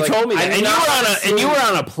it. Yeah, you told me that. And you were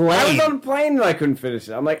on a plane. I was on a plane and I couldn't finish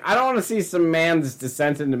it. I'm like, I don't want to see some man's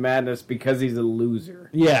descent into madness because he's a loser.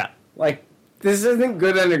 Yeah. Like, this isn't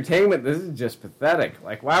good entertainment. This is just pathetic.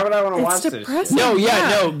 Like, why would I want to watch depressing. this?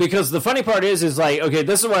 No, because the funny part is like, okay,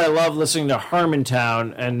 this is why I love listening to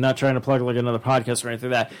Harmontown and not trying to plug like another podcast or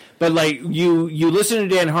anything like that. But like, you listen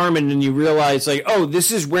to Dan Harmon and you realize like, oh,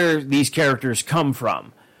 this is where these characters come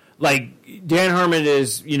from. Like, Dan Harmon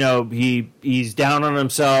is, you know, he's down on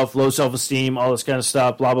himself, low self-esteem, all this kind of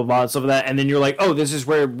stuff, blah, blah, blah, and stuff like that. And then you're like, oh, this is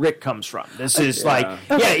where Rick comes from. This is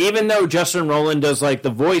even though Justin Roiland does, like,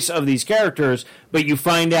 the voice of these characters, but you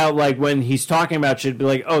find out, like, when he's talking about shit, be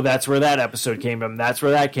like, oh, that's where that episode came from. That's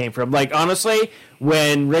where that came from. Like, honestly,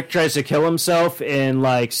 when Rick tries to kill himself in,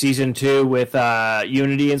 like, season 2 with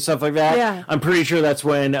Unity and stuff like that, I'm pretty sure that's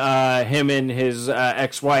when him and his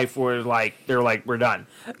ex-wife were like, they're like, we're done.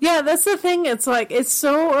 Yeah, that's the thing. It's like, it's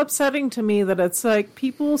so upsetting to me that it's like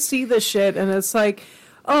people see this shit and it's like,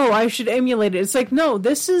 oh, I should emulate it. It's like, no,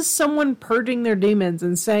 this is someone purging their demons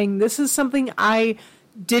and saying, this is something I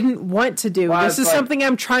didn't want to do. Well, this is something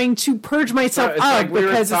I'm trying to purge myself of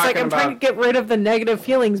because it's like I'm trying to get rid of the negative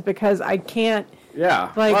feelings because I can't.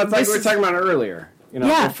 Yeah. Like, well, it's like we were talking about earlier. You know,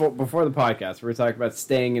 Yeah. before the podcast, we were talking about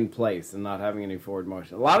staying in place and not having any forward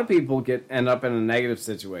motion. A lot of people end up in a negative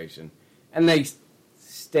situation, and they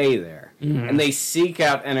stay there. Mm-hmm. And they seek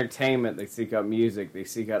out entertainment, they seek out music, they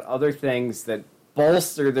seek out other things that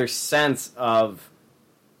bolster their sense of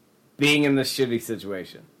being in this shitty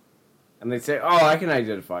situation. And they say, oh, I can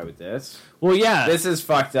identify with this. Well, yeah. This is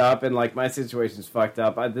fucked up, and, like, my situation's fucked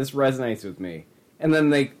up. This resonates with me. And then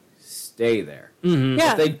they stay there. Mm-hmm. Yeah.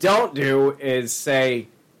 What they don't do is say,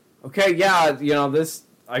 okay, yeah, you know, this,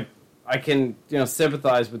 I can, you know,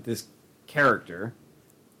 sympathize with this character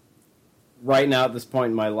right now at this point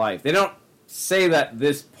in my life. They don't say that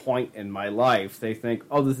this point in my life. They think,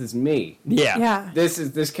 oh, this is me. Yeah. Yeah.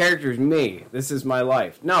 This character is me. This is my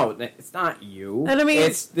life. No, it's not you. And I mean,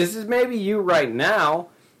 this is maybe you right now,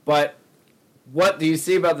 but what do you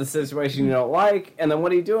see about the situation you don't like, and then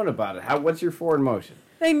what are you doing about it? What's your forward motion?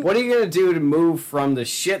 What are you going to do to move from the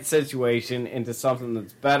shit situation into something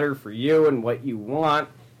that's better for you and what you want?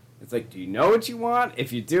 It's like, do you know what you want?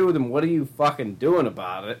 If you do, then what are you fucking doing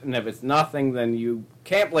about it? And if it's nothing, then you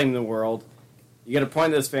can't blame the world. You got to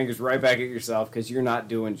point those fingers right back at yourself because you're not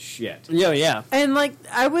doing shit. Yeah. And, like,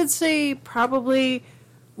 I would say probably,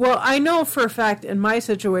 well, I know for a fact in my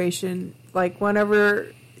situation, like,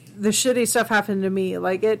 whenever the shitty stuff happened to me,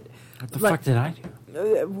 like, it... What the fuck did I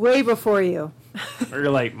do? Way before you. Or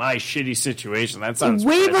like, my shitty situation. That sounds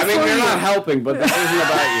way bad. before I mean, you're you. not helping, but that isn't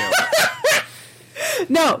about you.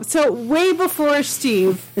 No, so way before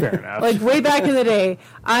Steve, Fair enough. like way back in the day,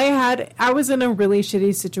 I was in a really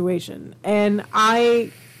shitty situation, and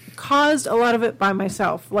I caused a lot of it by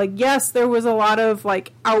myself. Like, yes, there was a lot of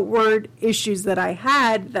like outward issues that I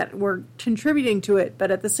had that were contributing to it, but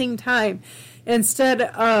at the same time, instead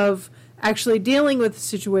of actually dealing with the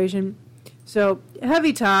situation, so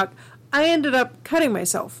heavy talk, I ended up cutting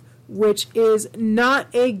myself, which is not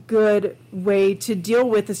a good way to deal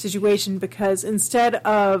with the situation because instead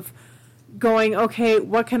of going, okay,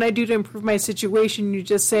 what can I do to improve my situation, you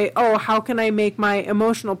just say, oh, how can I make my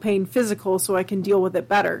emotional pain physical so I can deal with it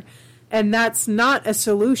better? And that's not a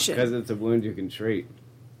solution. Because it's a wound you can treat.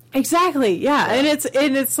 Exactly, yeah. And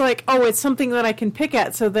it's like, oh, it's something that I can pick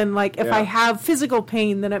at. So then, like, if I have physical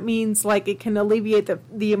pain, then it means, like, it can alleviate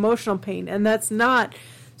the emotional pain. And that's not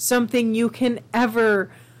something you can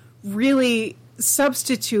ever really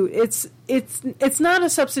substitute. It's not a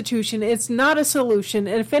substitution. It's not a solution.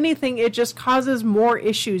 And if anything, it just causes more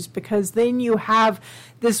issues because then you have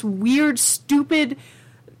this weird, stupid,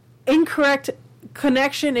 incorrect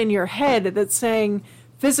connection in your head that's saying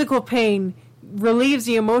physical pain relieves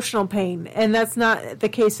the emotional pain, and that's not the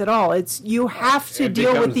case at all. It's you have to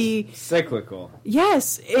deal with the cyclical.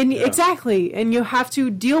 Yes, and exactly, and you have to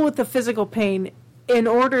deal with the physical pain in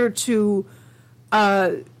order to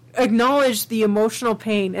acknowledge the emotional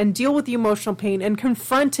pain and deal with the emotional pain and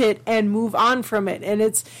confront it and move on from it.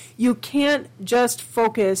 And you can't just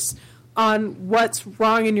focus on what's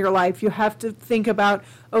wrong in your life. You have to think about,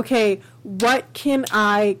 okay, what can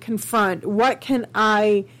I confront? What can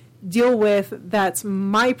I deal with that's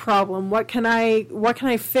my problem? What can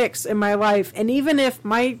I fix in my life? And even if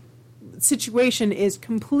my situation is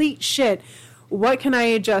complete shit, what can I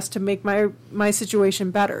adjust to make my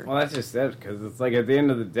situation better? Well, that's just it, because it's like at the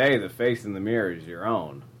end of the day, the face in the mirror is your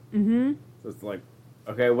own. Mm-hmm. So it's like,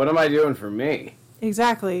 Okay, what am I doing for me?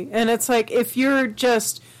 Exactly. And it's like, if you're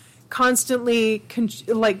just constantly,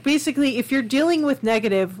 basically, if you're dealing with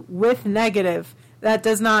negative, that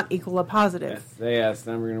does not equal a positive. It's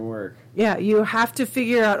never going to work. Yeah, you have to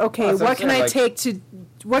figure out, okay, Well, what can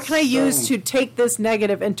I use to take this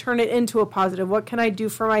negative and turn it into a positive? What can I do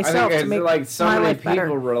for myself to make like so my many life people better?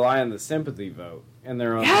 rely on the sympathy vote in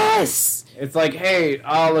their own Yes! lives. It's like, hey,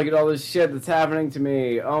 oh, look at all this shit that's happening to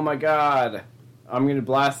me. Oh my god. I'm going to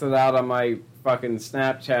blast it out on my fucking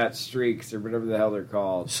Snapchat streaks or whatever the hell they're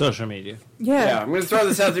called. Social media. Yeah. I'm going to throw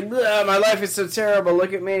this out there. My life is so terrible.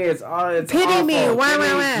 Look at me. It's Pity awful. me. Wah, Pity,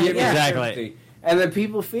 wah, wah. give me Yeah. Exactly. sympathy. And then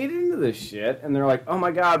people feed into this shit, and they're like, oh my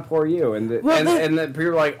god, poor you. And Well, and then people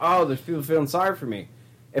are like, oh, there's people feeling sorry for me.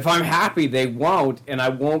 If I'm happy, they won't, and I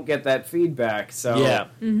won't get that feedback. So Yeah.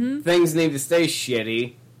 things need to stay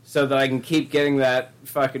shitty so that I can keep getting that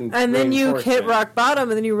fucking And then you hit reinforcement. rock bottom,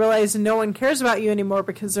 and then you realize no one cares about you anymore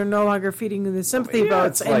because they're no longer feeding you the sympathy Yeah,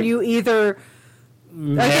 votes, it's and like- you either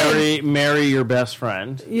Marry your best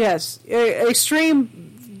friend. yes,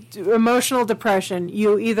 extreme emotional depression.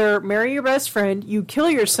 You either marry your best friend, you kill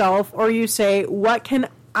yourself, or you say, "What can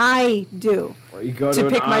I do?" Or you go to to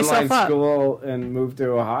an pick myself online up. school and move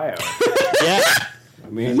to Ohio. Yeah. I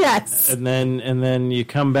mean, Yes. And then you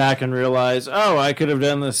come back and realize, oh, I could have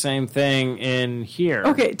done the same thing in here.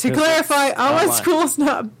 Okay, to 'Cause clarify, it's online online. school's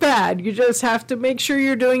not bad. You just have to make sure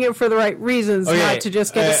you're doing it for the right reasons, Okay, not to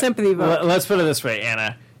just get a sympathy vote. Let's put it this way,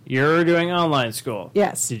 Anna. You're doing online school.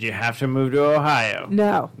 Yes. Did you have to move to Ohio?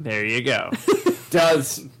 No. There you go.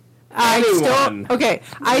 does I anyone? still okay.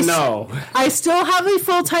 No. I still have a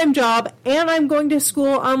full-time job, and I'm going to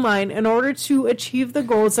school online in order to achieve the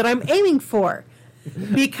goals that I'm aiming for.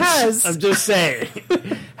 Because I'm just saying.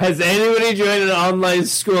 Has anybody joined an online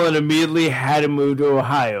school and immediately had to move to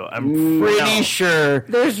Ohio? I'm pretty No. sure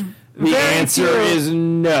there's the very answer few. is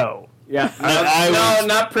no. Yeah, I was-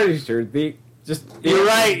 not pretty sure. You're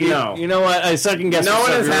right. No, You know what? I second guess no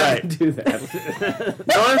one myself. has You're had right. to do that.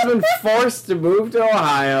 No one's been forced to move to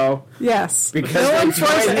Ohio Yes. because no they one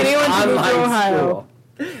forced joined an anyone to move to online Ohio. school.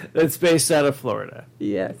 That's based out of Florida.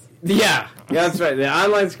 Yes. Yeah, that's right. The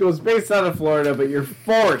online school is based out of Florida, but you're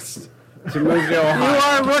forced to move to You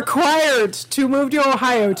Ohio. are required to move to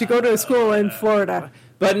Ohio to go to a school in Florida.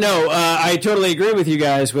 But no, I totally agree with you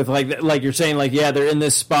guys. With like you're saying, like yeah, they're in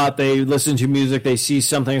this spot. They listen to music. They see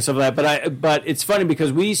something and stuff like that. But it's funny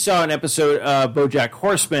because we saw an episode of BoJack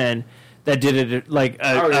Horseman that did it like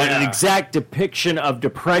an exact depiction of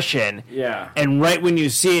depression. Yeah. And right when you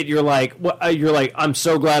see it, you're like, I'm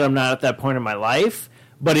so glad I'm not at that point in my life.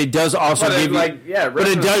 But it does also But it, give you, like, yeah, but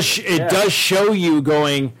it does yeah. does show you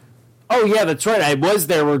going, oh yeah, that's right. I was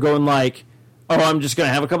there. We're going like, oh, I'm just going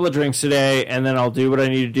to have a couple of drinks today, and then I'll do what I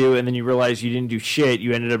need to do, and then you realize you didn't do shit.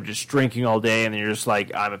 You ended up just drinking all day, and then you're just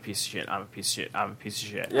like, I'm a piece of shit. I'm a piece of shit. I'm a piece of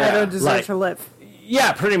shit. Yeah. I don't deserve Like- to live.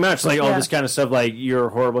 Yeah, pretty much like all Yeah. this kind of stuff. Like you're a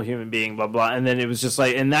horrible human being, blah blah. And then it was just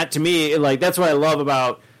like, and that to me, like that's what I love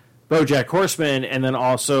about BoJack Horseman, and then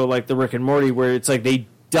also like the Rick and Morty, where it's like they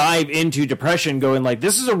dive into depression, going like,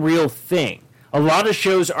 this is a real thing. A lot of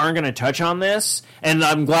shows aren't going to touch on this, and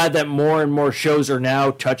I'm glad that more and more shows are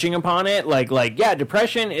now touching upon it. Like yeah,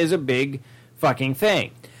 depression is a big fucking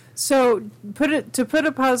thing. So put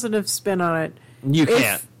a positive spin on it. You If-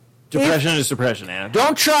 can't. Depression is depression, Anna.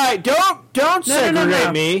 Don't try. Don't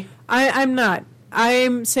segregate me. I'm not.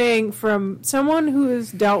 I'm saying from someone who has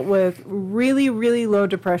dealt with really, really low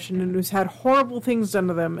depression and who's had horrible things done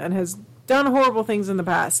to them and has done horrible things in the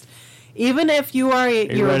past. Even if you are at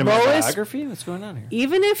Are you your writing my lowest, biography? What's going on here?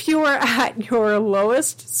 even if you are at your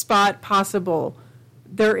lowest spot possible,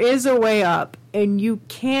 there is a way up, and you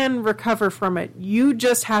can recover from it. You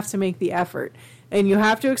just have to make the effort. And you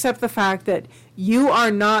have to accept the fact that you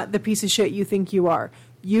are not the piece of shit you think you are.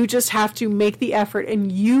 You just have to make the effort,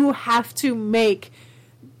 and you have to make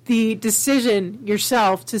the decision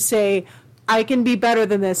yourself to say, I can be better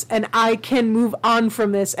than this, and I can move on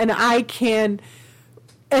from this, and I can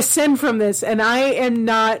ascend from this, and I am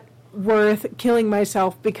not worth killing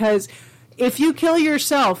myself, because if you kill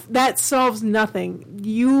yourself, that solves nothing.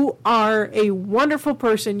 You are a wonderful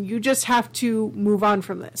person. You just have to move on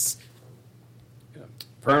from this.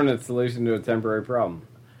 Permanent solution to a temporary problem.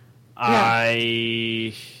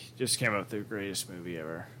 I just came up with the greatest movie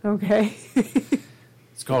ever. Okay.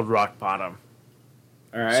 It's called Rock Bottom.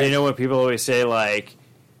 All right. So you know what people always say, like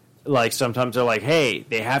sometimes they're like, hey,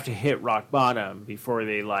 they have to hit rock bottom before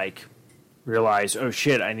they like realize, oh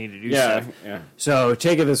shit, I need to do stuff. Yeah. So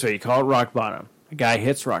take it this way: you call it rock bottom. A guy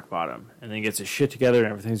hits rock bottom and then gets his shit together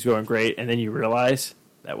and everything's going great, and then you realize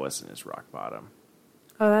that wasn't his rock bottom,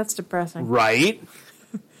 Oh, that's depressing. right?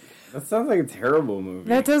 That sounds like a terrible movie.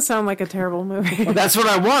 That does sound like a terrible movie. That's what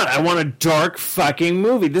I want. I want a dark fucking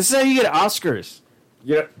movie. This is how you get Oscars.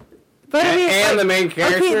 Yeah. But I mean, And the main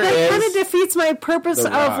character okay, that kind of is defeats my purpose The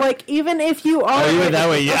of Rock. like, even if you are. Oh, you went that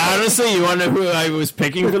way. Yeah, honestly, you want to know who I was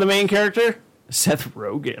picking for the main character? Seth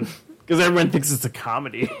Rogen. Because everyone thinks it's a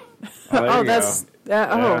comedy. there Oh, you that's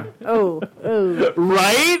go. oh.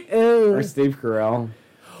 Right? Or Steve Carell.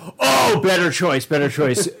 Oh, better choice.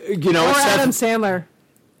 You know Or what, Adam Seth? Sandler.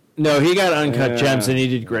 No, he got Uncut Yeah. Gems, and he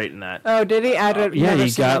did great in that. Oh, did he? I don't. Yeah, never he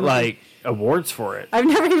seen that got, movie. like, awards for it. I've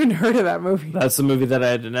never even heard of that movie. That's the movie that I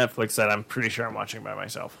had to Netflix that I'm pretty sure I'm watching by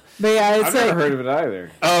myself. But yeah, it's I've like never heard of it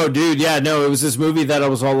either. Oh, dude, yeah, no, it was this movie that I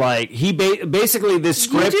was all like, basically this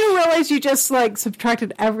you script. do realize you just like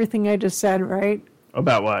subtracted everything I just said, right?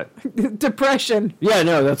 About what? Depression. Yeah,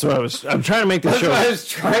 no, that's what I'm trying to make this That's show. what I was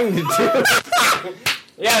trying to do.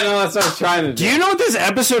 Yeah, no, that's what I was trying to do. Do you know what this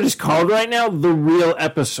episode is called right now? The Real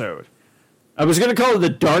Episode. I was going to call it the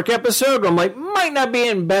Dark Episode, but I'm like, might not be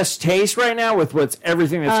in best taste right now with what's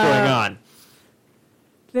everything that's going on.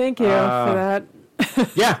 Thank you for that.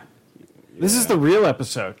 Yeah. This is the Real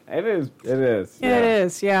Episode. It is. It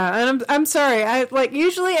is, yeah. And I'm sorry. I like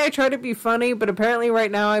usually I try to be funny, but apparently right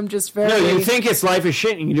now I'm just very. No, you think it's life is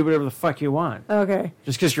shit and you can do whatever the fuck you want. Okay.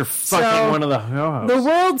 Just because you're fucking So, one of the ho-hos. The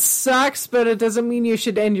world sucks, but it doesn't mean you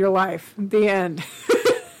should end your life. The end.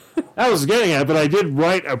 I was getting at it, but I did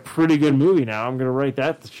write a pretty good movie now. I'm going to write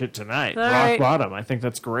that shit tonight. All Rock right. Bottom. I think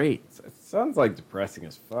that's great. It sounds like depressing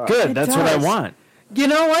as fuck. Good. It That's what I does. want. You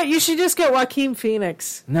know what? You should just get Joaquin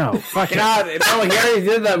Phoenix. No, fuck it. God, no, he already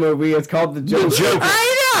did that movie. It's called The Joker.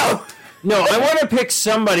 I know. No, I want to pick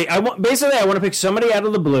somebody. I want to pick somebody out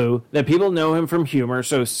of the blue that people know him from humor.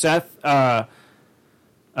 So Steve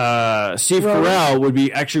Carell would be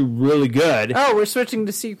actually really good. Oh, we're switching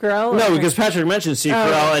to Steve Carell? No, Okay. because Patrick mentioned Steve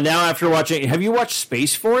Carell, and now after watching, have you watched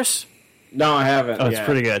Space Force? No, I haven't. Oh, it's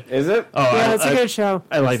pretty good. Is it? Oh, Yeah, it's a good show.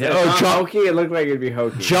 I like that. Oh, Oh, John hokey? It looked like it'd be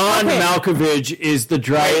hokey. John Malkovich is the Wait,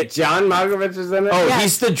 driest. John Malkovich is in it? Oh, Yes.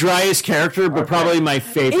 he's the driest character, but probably my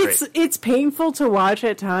favorite. It's painful to watch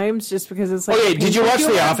at times just because it's like. Okay, did you painful watch The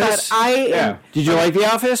humor, Office? but I Yeah. Did you like The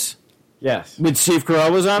Office? Yes. With Steve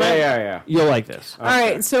Carell was on it? Yeah. You'll like this. All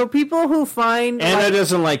right, so people who find Anna like,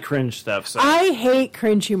 doesn't like cringe stuff, so. I hate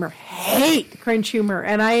cringe humor,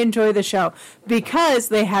 and I enjoy the show because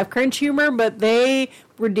they have cringe humor, but they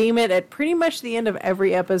redeem it at pretty much the end of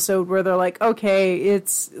every episode where they're like, okay,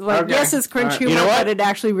 it's like, Okay. yes, it's cringe All right. humor, You know what? but it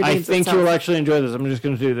actually I redeems think itself. you'll actually enjoy this. I'm just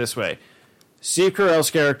going to do it this way. Steve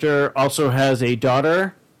Carell's character also has a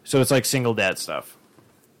daughter, so it's like single dad stuff.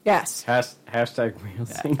 Yes. Hashtag real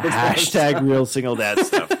single Hashtag real single dad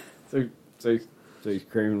stuff. So he's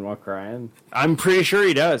screaming while crying? I'm pretty sure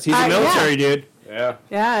he does. He's a Yeah. military dude. Yeah.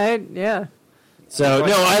 Yeah. So,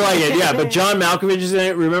 no, I like it, yeah. But John Malkovich is in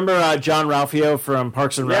it. Remember John Ralphio from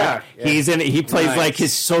Parks and Rec? Yeah. He's in it. He plays, Nice. like,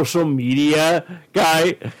 his social media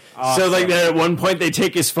guy. So, like, at one point, they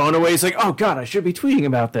take his phone away. He's like, oh, God, I should be tweeting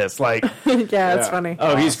about this. Like, Yeah, it's funny.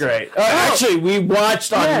 oh, he's great. Actually, we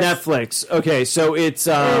watched on Yes. Netflix. Okay, so it's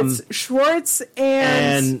Schwartz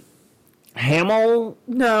and Hamill.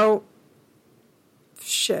 no.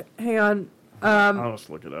 Shit. Hang on. I'll just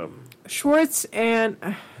look it up. Schwartz and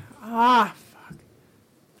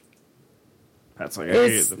That's like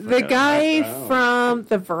it's the guy from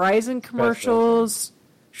the Verizon commercials.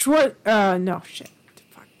 Schwartz. No shit.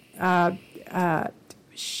 Fuck.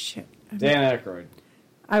 Shit. Dan Aykroyd.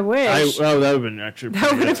 I wish. that would have been actually.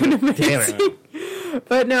 That would have been Damn amazing.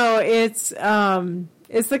 But no, it's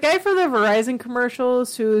the guy from the Verizon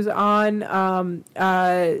commercials who's on. He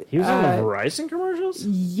was on the Verizon commercials.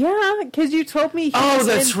 Yeah, because you told me. Oh,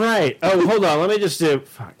 that's right. Oh, hold on. Let me just do.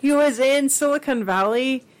 Fuck. He was in Silicon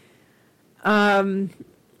Valley. I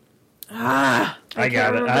got can't it.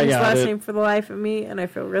 remember I his got last it. name for the life of me, and I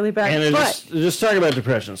feel really bad. And But just talk about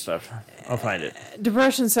depression stuff. I'll find it.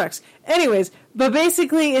 depression sucks. Anyways, but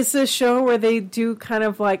basically, it's this show where they do kind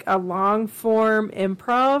of like a long form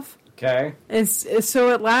improv. Okay. So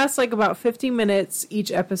it lasts like about 50 minutes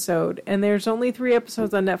each episode, and there's only 3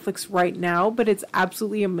 episodes on Netflix right now, but it's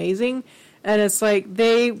absolutely amazing. And it's like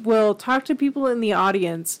they will talk to people in the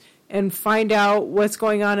audience and find out what's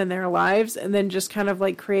going on in their lives, and then just kind of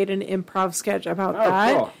like create an improv sketch about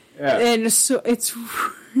that. Cool. Yeah. And so it's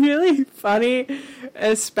really funny,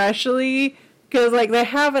 especially because like they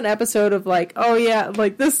have an episode of like, oh yeah,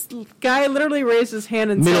 like this guy literally raised his hand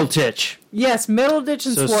and said, Middletitch. yes, Middleditch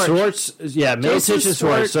and So Schwartz. Middletitch and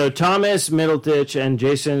Schwartz. So Thomas Middletitch and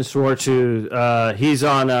Jason Schwartz, who he's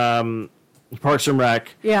on Parks and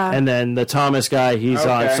Rec. Yeah. And then the Thomas guy, he's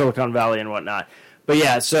on Okay. Silicon Valley and whatnot. But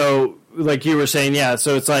yeah, so like you were saying, yeah,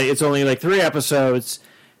 so it's like it's only like 3 episodes.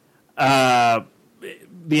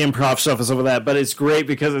 the improv stuff and stuff like that. But it's great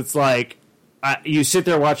because it's like you sit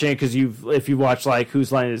there watching it because if you watch like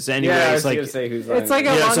Whose Line Is It Anyway, Yeah, I was it's like gonna say Whose Line It's like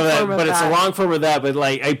a yeah, long so that, form of but it's a that. long form of that. But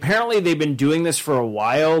like apparently they've been doing this for a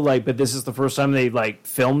while. Like, but this is the first time they like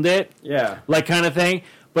filmed it. Yeah. Like kind of thing.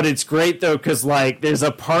 But it's great though because like there's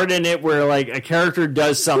a part in it where like a character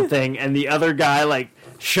does something and the other guy like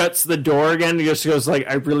shuts the door again and just goes like,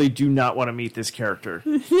 I really do not want to meet this character.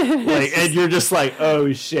 Like, and you're just like,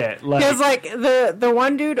 oh shit. Like, Because like the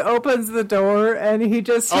one dude opens the door and he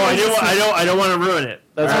just I don't want to ruin it.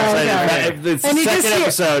 That's what I'm saying. okay. It's the second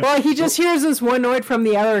episode. Well, he just hears this one noise from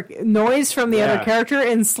the other Yeah. character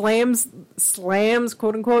and slams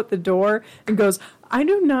quote unquote the door and goes, I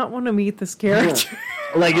do not want to meet this character.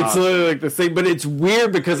 Like it's literally like this thing, but it's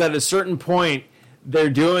weird because at a certain point they're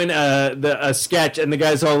doing a sketch, and the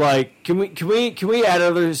guy's all like, "Can we add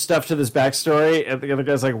other stuff to this backstory?" And the other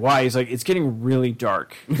guy's like, "Why?" He's like, "It's getting really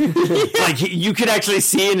dark." Like you could actually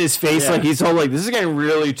see in his face, like he's all like, "This is getting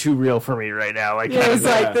really too real for me right now." Like, Yeah, kind it's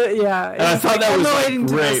of like thing. I it's thought that I'm was, not like, relating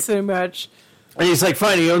to great. this too much. And he's like,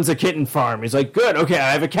 fine, he owns a kitten farm. He's like, good, okay,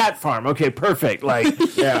 I have a cat farm. Okay, perfect. Like,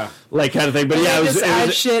 Yeah. like kind of thing. But And yeah, they it was just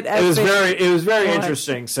add shit it was as very Go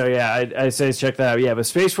interesting. So yeah, I say check that out. Yeah, but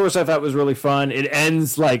Space Force I thought was really fun. It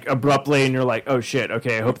ends like abruptly, and you're like, oh shit,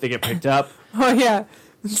 okay, I hope they get picked up. Oh yeah,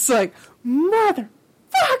 it's like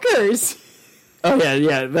motherfuckers. Oh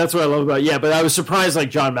yeah, that's what I love about it. Yeah, but I was surprised like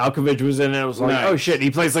John Malkovich was in it. I was like, Nice. oh shit, he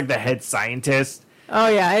plays like the head scientist. Oh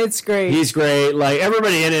yeah, it's great. He's great. Like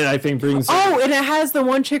everybody in it, I think brings. Oh, and it has the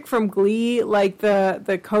one chick from Glee, like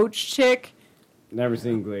the coach chick. Never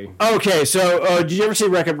seen Glee. Okay, so did you ever see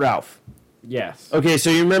Wreck-It Ralph? Yes. Okay, so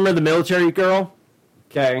you remember the military girl?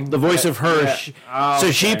 Okay. The voice of her. Yeah. Oh,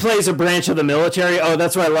 So she okay. plays a branch of the military. Oh,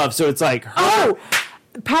 that's what I love. So it's like her. Oh,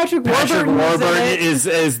 Patrick Patrick Warburton Warburton is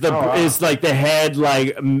in it. is like the head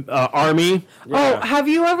like army. Oh, have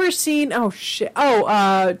you ever seen? Oh shit!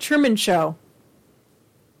 Oh, Truman Show.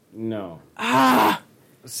 No.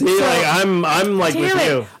 See, like I'm like Damn with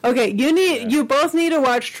it. you. Okay, you both need to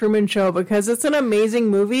watch Truman Show because it's an amazing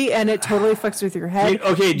movie and it totally fucks with your head.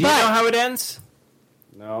 Okay, do you But- know how it ends?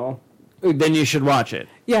 No. Then you should watch it.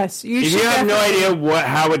 Yes, you If should. you have no definitely- idea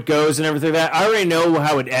how it goes and everything like that, I already know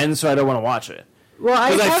how it ends, so I don't want to watch it. Well,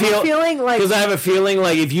 I have a feeling like because I have a feeling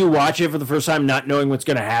like if you watch it for the first time, not knowing what's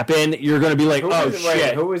going to happen, you're going to be like, "Oh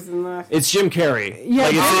shit!" Who was in that? It's Jim Carrey. Yeah.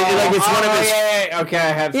 like it's one of his. Yeah. Okay, I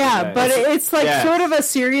have. Seen yeah, that. but it's like yeah. sort of a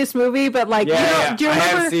serious movie. But like, Yeah, you know, yeah. do you I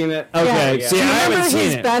remember? have seen it. Okay, Yeah. see, do you I haven't remember seen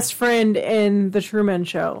his it. best friend in the Truman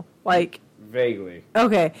Show? Like, Vaguely.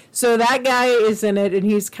 okay, so that guy is in it, and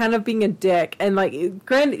he's kind of being a dick, and like,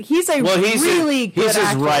 granted, he's a really good he's his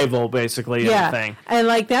actor. rival basically. Yeah, In the thing. and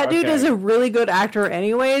like that dude Okay. is a really good actor,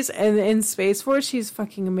 anyways. And in Space Force, he's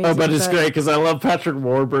fucking amazing. Oh, but it's But- great because I love Patrick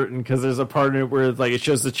Warburton because there's a part in it where like it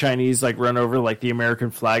shows the Chinese like run over like the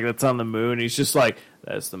American flag that's on the moon. He's just like,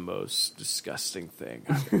 that's the most disgusting thing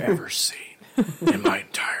I've ever seen in my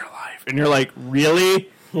entire life. And you're like, really?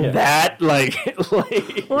 That like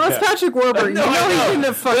Well, that's Patrick Warburton. No, you know I know. he's into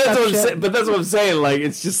But fucked that's up what I'm shit. saying. But that's what I'm saying. Like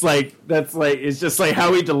it's just like it's just like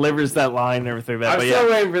how he delivers that line and everything. That, I'm but still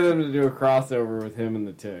yeah. waiting for them to do a crossover with him and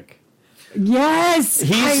the Tick. Yes,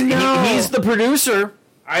 I know. He's the producer.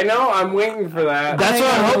 I know. I'm waiting for that. That's I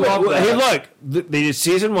what I'm know. hoping. Love that. Hey, look, they did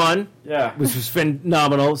season 1, Yeah. which was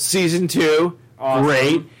phenomenal. Season 2, Awesome.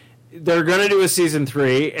 great. They're gonna do a season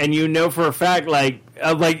 3, and you know for a fact, like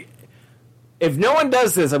if no one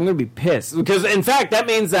does this, I'm gonna be pissed because in fact that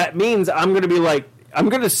means I'm gonna be like I'm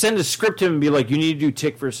gonna send a script to him and be like, you need to do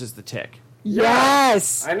Tick versus the Tick.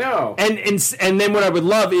 Yes. I know. And then what I would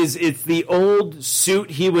love is it's the old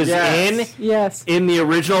suit he was Yes. Yes. in the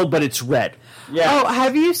original, but it's red. Yeah. Oh,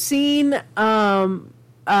 have you seen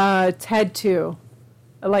Ted 2?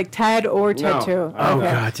 Like Ted or Ted No. 2? Oh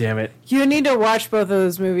Okay. god damn it! You need to watch both of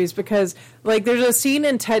those movies because, like, there's a scene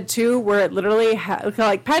in Ted 2 where it literally,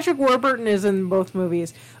 like, Patrick Warburton is in both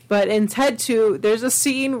movies, but in Ted 2, there's a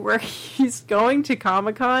scene where he's going to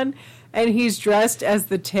Comic-Con and he's dressed as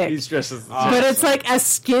the Tick. He's dressed as But it's like a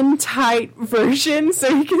skin-tight version, so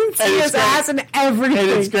you can see it's his great. ass and everything. And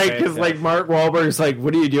it's great because like Mark Wahlberg's like,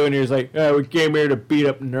 "What are you doing?" He's like, "We came here to beat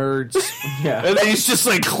up nerds." Yeah. And then he's just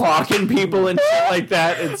like clocking people and shit like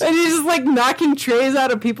that. It's And he's just like knocking trays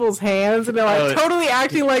out of people's hands, and they're like Oh, totally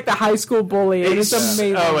acting like the high school bully. And it's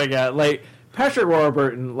amazing. Oh my god! Like Patrick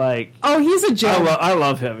Warburton, like Oh, he's a gem. I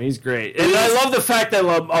love him. He's great, and I love the fact that a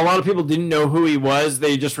lot of people didn't know who he was.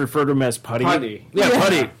 They just referred to him as Putty. Putty. Yeah, Yeah.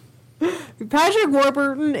 Putty. Patrick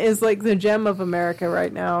Warburton is like the gem of America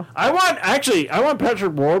right now. I want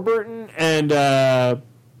Patrick Warburton and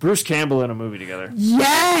Bruce Campbell in a movie together.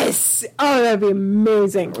 Yes! Oh, that'd be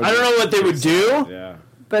amazing. I don't know what they would do. Yeah.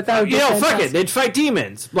 But that would be Fuck fantastic. it. They'd fight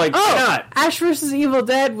demons. Like, why not? Ash vs. Evil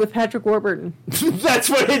Dead with Patrick Warburton. That's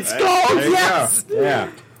what it's called. There you Yes! go. Yeah.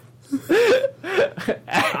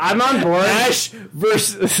 I'm on board. Ash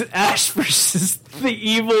versus the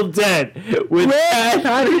Evil Dead with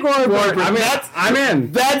Patrick Warburton. I'm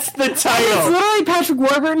in. That's the It's title. literally Patrick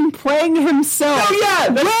Warburton playing himself. Oh,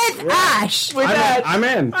 yeah, With Ash. With that. I'm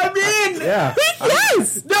in. I'm in. Yeah.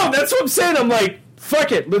 Yes! No, that's what I'm saying. I'm like,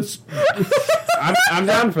 fuck it. Let's. I'm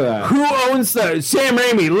down for that. Who owns the Sam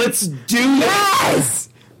Raimi? Let's do that. Yes!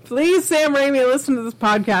 Please, Sam Raimi, listen to this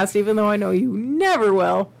podcast, even though I know you never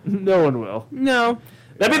will. No one will. No.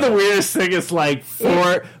 That'd be the weirdest thing. It's like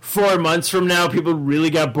 4 months from now, people really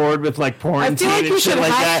got bored with like porn I feel like and you shit should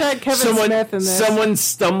like hashtag that. Kevin Smith in this. Someone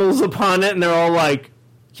stumbles upon it and they're all like,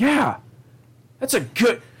 "Yeah, that's a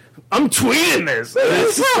good." I'm tweeting this. And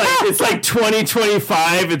it's like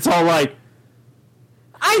 2025. It's all like,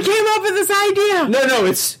 I came up with this idea. no,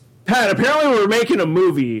 it's Pat. Apparently, we're making a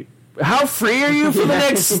movie. How free are you for the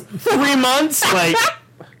next 3 months? Like,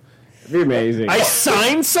 It'd be amazing. I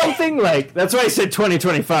signed something. Like, that's why I said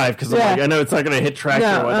 2025 because Yeah. I know it's not going to hit track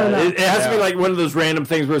No, or whatnot. no. It has to be like one of those random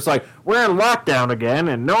things where it's like we're in lockdown again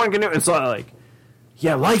and no one can do it. It's like,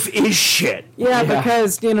 yeah, life is shit. Yeah,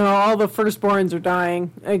 because, all the firstborns are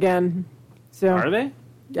dying again. So Are they?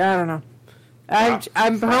 I don't know.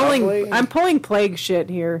 I'm pulling plague shit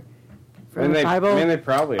here from the Bible. they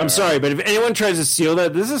probably are. I'm sorry, but if anyone tries to steal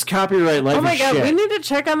that, this is copyright life Oh my is god, shit. we need to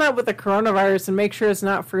check on that with the coronavirus and make sure it's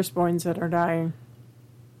not firstborns that are dying.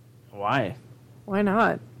 Why? Why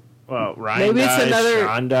not? Well, Ryan Maybe it's dies, another-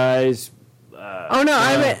 Sean dies. Oh no,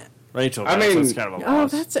 I mean, Rachel I dies, so mean- it's kind of a oh,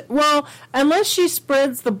 loss. that's it. Well, unless she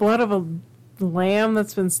spreads the blood of a lamb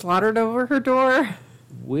that's been slaughtered over her door,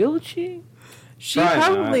 Will she? she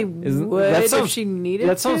Probably probably Isn't- would that if sounds- she needed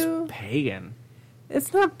That to. sounds pagan.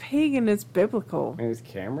 It's not pagan; it's biblical. I mean, is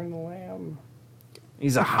Cameron the lamb?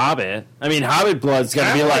 He's a hobbit. I mean, hobbit blood's got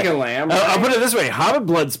to be Kinda like like a lamb, I'll right? put it this way: hobbit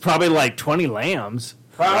blood's probably like 20 lambs.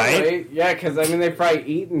 Probably. Right? Yeah, because, they probably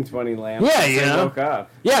eaten 20 lambs Yeah, since you they know. woke up.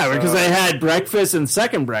 Yeah, because So- they had breakfast and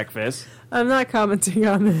second breakfast. I'm not commenting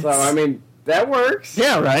on this. So, that works.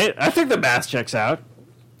 Yeah, right. I think the math checks out.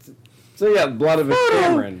 So, yeah, blood of a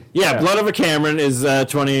Cameron. Yeah, blood of a Cameron is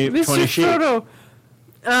 20 Mr. sheep. Frodo.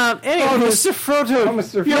 Anyway, Mr. Frodo. Oh,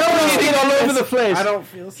 Mr. You're Frodo. bleeding all over the place. I don't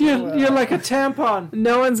feel so well. You're like a tampon.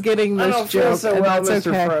 no one's getting I this don't joke, feel so and well, that's Mr.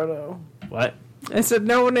 okay. Frodo. What? I said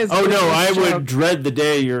no one is. Oh getting no, this I joke. would dread the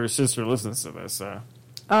day your sister listens to this. Oh,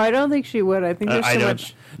 I don't think she would. I think there's I too don't.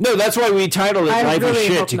 much. No, that's why we titled it I "Life really is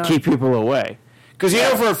Shit" hope to not. keep people away. Because you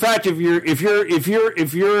know for a fact, if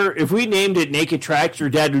we named it Naked Tracks, your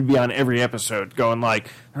dad would be on every episode, going like,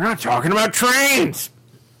 "They're not talking about trains."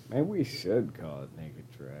 Maybe we should call it Naked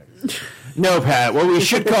Tracks. No, Pat. What we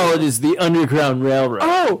should call it is the Underground Railroad.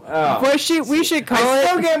 Oh, we should call I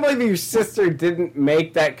still it. can't believe your sister didn't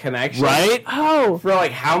make that connection. Right? Oh, For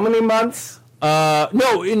how many months?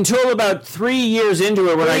 No, until about 3 years into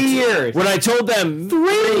it, when 3 years. when I told them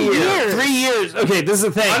 3 years. 3 years. Okay, this is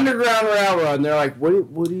the thing. Underground Railroad, and they're like, what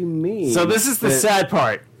do you mean? So this is the sad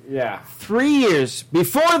part. Yeah. 3 years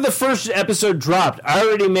before the first episode dropped, I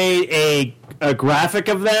already made a graphic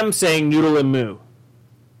of them saying "Noodle and Moo,"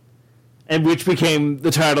 and which became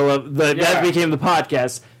the title of that became the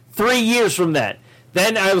podcast. 3 years from that,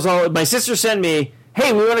 then my sister sent me,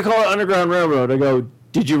 "Hey, we want to call it Underground Railroad." I go,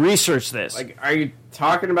 "Did you research this?" Are you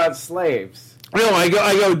talking about slaves? No, I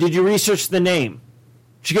go, "Did you research the name?"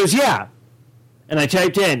 She goes, "Yeah." And I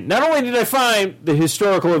typed in. Not only did I find the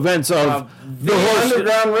historical events of The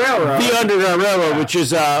Underground Railroad. The Underground Railroad, which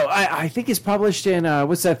is I think is published in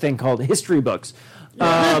what's that thing called? History books.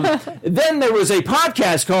 Then there was a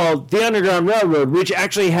podcast called The Underground Railroad, which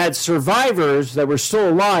actually had survivors that were still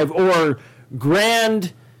alive or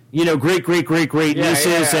great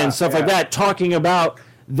nieces and stuff like that talking about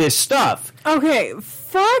this stuff. okay.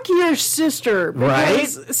 Fuck your sister,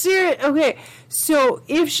 because, okay, so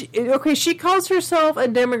if she calls herself a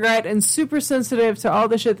Democrat and super sensitive to all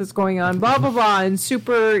the shit that's going on, blah blah blah, and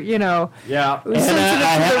super, Yeah. sensitive to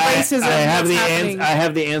the racism that's happening. I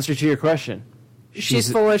have the answer to your question.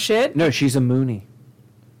 She's full of shit. No, she's a Mooney.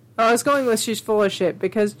 Oh, I was going with she's full of shit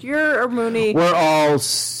because you're a Mooney. We're all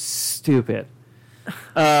stupid.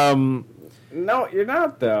 No, you're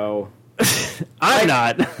not, though. I'm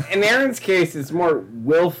not. In Aaron's case, it's more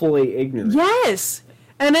willfully ignorant. Yes,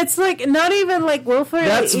 and it's not even willfully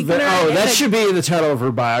ignorant. That should be the title of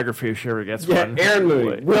her biography if she ever gets one. Aaron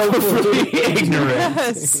Mooney. Willfully ignorant.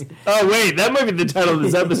 Yes. Oh wait, that might be the title of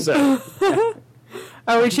this episode. All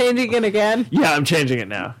Are we changing it again? Yeah, I'm changing it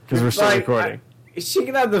now because we're still Like, recording. She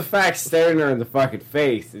can have the facts staring her in the fucking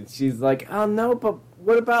face, and she's like, "Oh no, but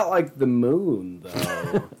what about like the moon,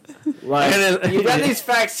 though? Like, you got these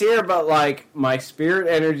facts here, but like my spirit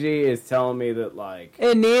energy is telling me that like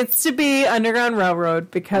It needs to be Underground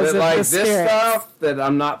Railroad because that, of like the this spirit. stuff that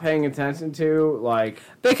I'm not paying attention to. Like,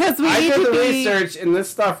 Because we I need did to the be research, and this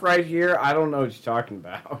stuff right here, I don't know what you're talking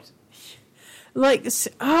about. like,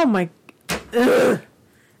 oh my, ugh.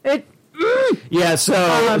 It. Yeah,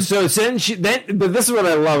 so since but this is what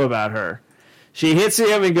I love about her. She hits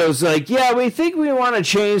him and goes like, "Yeah, we think we want to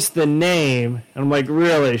change the name." And I'm like,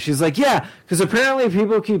 "Really?" She's like, "Yeah, because apparently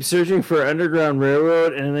people keep searching for Underground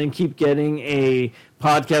Railroad and then keep getting a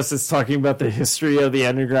podcast that's talking about the history of the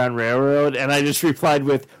Underground Railroad." And I just replied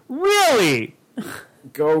with, "Really?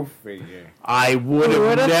 Go figure. I would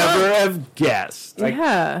have never have guessed." Like,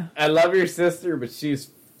 Yeah. I love your sister, but she's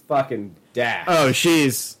fucking dash. Oh,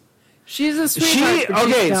 she's a sweetheart. but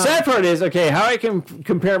she's okay. dumb. Sad part is how I can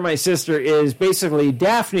compare my sister is basically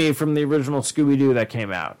Daphne from the original Scooby Doo that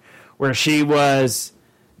came out, where she was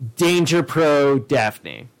Danger Pro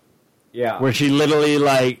Daphne, Yeah, where she literally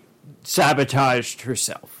like sabotaged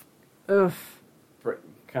herself. Ugh.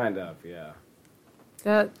 kind of. Yeah.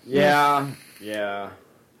 That. Yeah.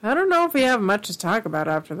 I don't know if we have much to talk about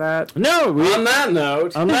after that. No, On that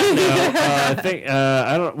note, I think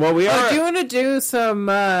I don't. Well, we are. Do you want to do some?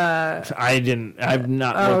 I didn't. I've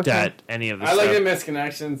not looked okay. at any of this. I looked stuff. at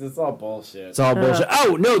misconnections. It's all bullshit. It's all bullshit.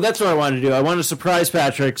 Oh no, that's what I wanted to do. I wanted to surprise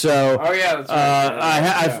Patrick. So, Oh yeah, that's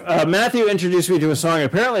right. Matthew introduced me to a song.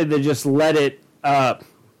 Apparently, they just let it. I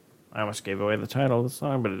almost gave away the title of the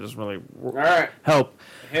song, but it doesn't really All right. help.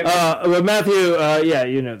 Hit me. But Matthew, yeah,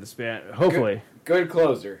 you know this band. Hopefully, Good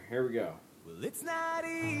closer. Here we go. Well, it's not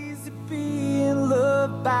easy being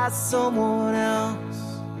loved by someone else,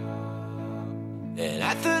 and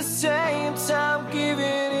at the same time giving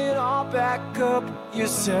it all back up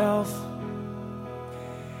yourself.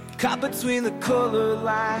 Caught between the color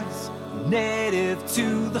lines, native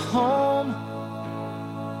to the home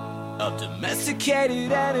of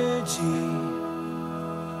domesticated energy.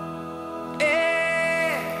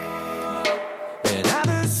 And how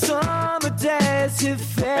the summer days have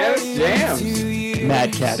faded jams. to you.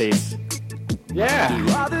 Mad Caddies. Yeah. You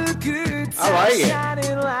are the good I like it.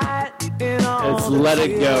 shining light in all It's the "Let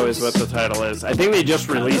It Go" tears. is what the title is. I think they just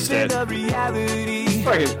released it. Of reality.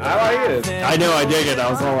 Fucking, I like it. I know, I dig it. I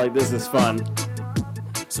was all like, "This is fun."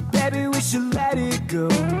 So baby, we should let it go.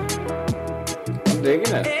 I'm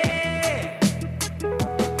digging it. Yeah.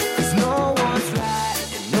 'Cause no one's right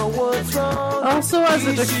and no one's wrong. Also, as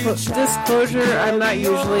a disclosure, I'm not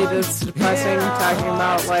usually this depressing, talking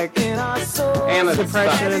about like Anna,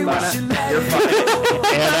 depression and whatnot. You're fine.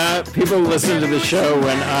 And people listened to the show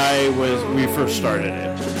when we first started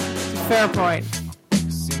it. Fair point.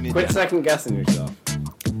 Quit second guessing yourself.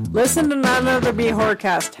 Listen to Not Another Be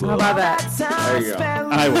Horrorcast. How about that? There you go.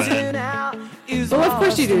 I wouldn't. Well, of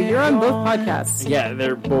course you do. You're on both podcasts. Yeah,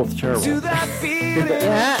 they're both terrible.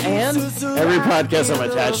 Yeah, and Every podcast I'm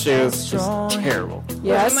attached to is terrible.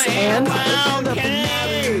 yes, and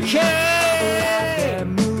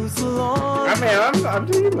I mean, I'm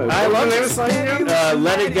digging this. I love the name it. of the song again?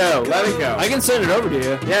 Let It Go. Let It Go. I can send it over to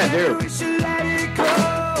you. Yeah, dude.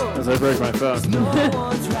 As I break my phone.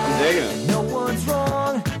 I'm digging it. No one's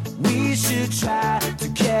wrong. We should try to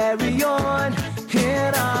carry on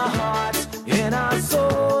in our hearts, in our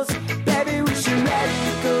souls. Baby, we should let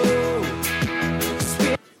it go.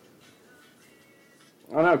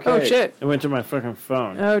 Oh, no, Kate. oh shit, It went to my fucking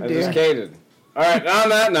phone. oh I just dear. cated. All right, on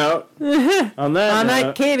that note, On that On that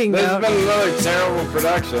note, kidding this has note, been another terrible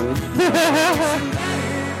production.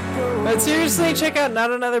 but seriously, check out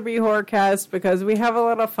Not Another Be Horrorcast because we have a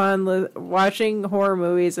lot of fun watching horror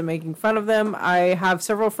movies and making fun of them. I have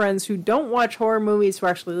several friends who don't watch horror movies who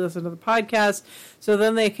actually listen to the podcast, so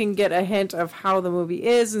then they can get a hint of how the movie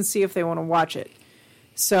is and see if they want to watch it.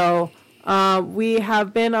 So we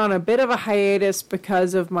have been on a bit of a hiatus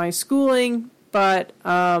because of my schooling, but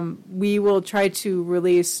we will try to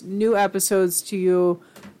release new episodes to you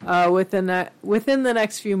within the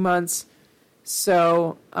next few months.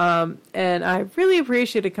 So, and I really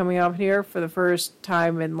appreciated coming out here for the first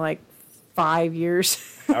time in like 5 years.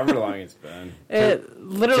 However long it's been. It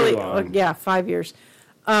literally, too long. yeah, 5 years.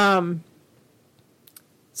 So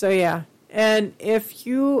yeah, and if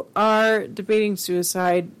you are debating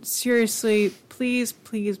suicide, seriously, please,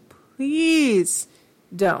 please, please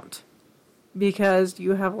don't, because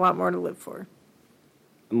you have a lot more to live for.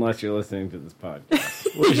 Unless you're listening to this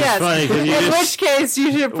podcast. Which is funny, 'cause you in just- which case,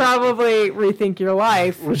 you should probably rethink your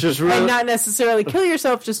life. Which is really- and not necessarily kill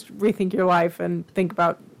yourself, just rethink your life and think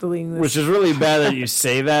about deleting this. Which is really bad that you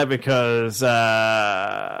say that because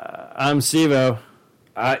I'm Steve-O.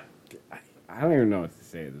 I don't even know what to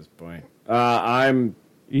say at this point.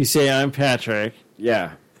 You say I'm Patrick.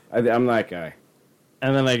 Yeah, I'm that guy.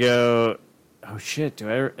 And then I go, oh shit,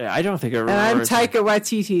 I don't think I remember. And I'm Taika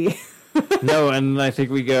Waititi. No, and I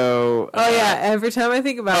think we go... Oh, yeah, every time I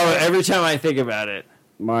think about it. Every time I think about it.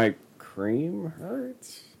 My cream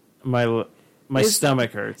hurts? My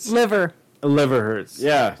stomach hurts. Liver. Liver hurts.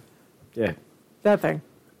 Yeah. That thing.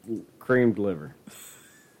 Creamed liver.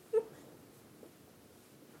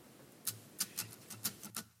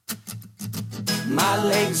 My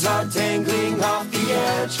legs are dangling off the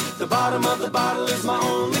edge. The bottom of the bottle is my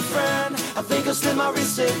only friend. I think I'll slip my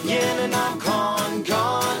wrist again and I'm gone.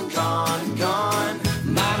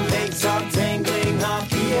 My legs are dangling off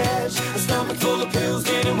the edge. A stomach full of pills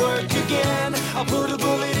didn't work again. I'll put a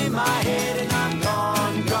bullet in my head and I'm gone.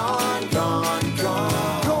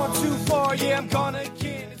 Going too far, yeah, I'm gone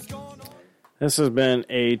again. It's gone on. This has been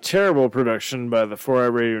a terrible production by the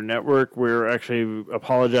 4i Radio Network. We're actually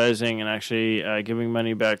apologizing and actually giving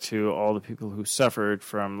money back to all the people who suffered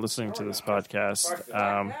from listening to this podcast.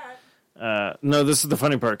 No, this is the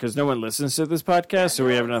funny part because no one listens to this podcast, so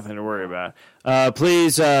we have nothing to worry about.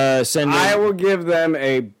 Please send. I will give them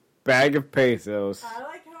a bag of pesos I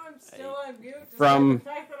like how I'm still on mute. from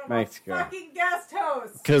Mexico. Fucking guest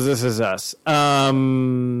host. Because this is us. Bag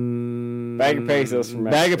of pesos from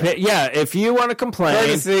Mexico. Yeah, if you want to complain,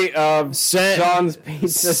 Courtesy of John's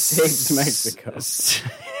Pizza Saves Mexico.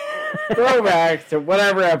 Throwback to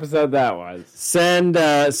whatever episode that was. Send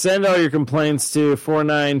all your complaints to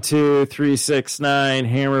 492-369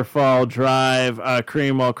 Hammerfall Drive,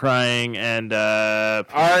 Cream While Crying, and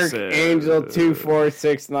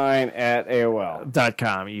Archangel2469 at AOL.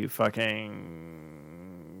 .com, you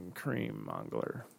fucking cream mongler.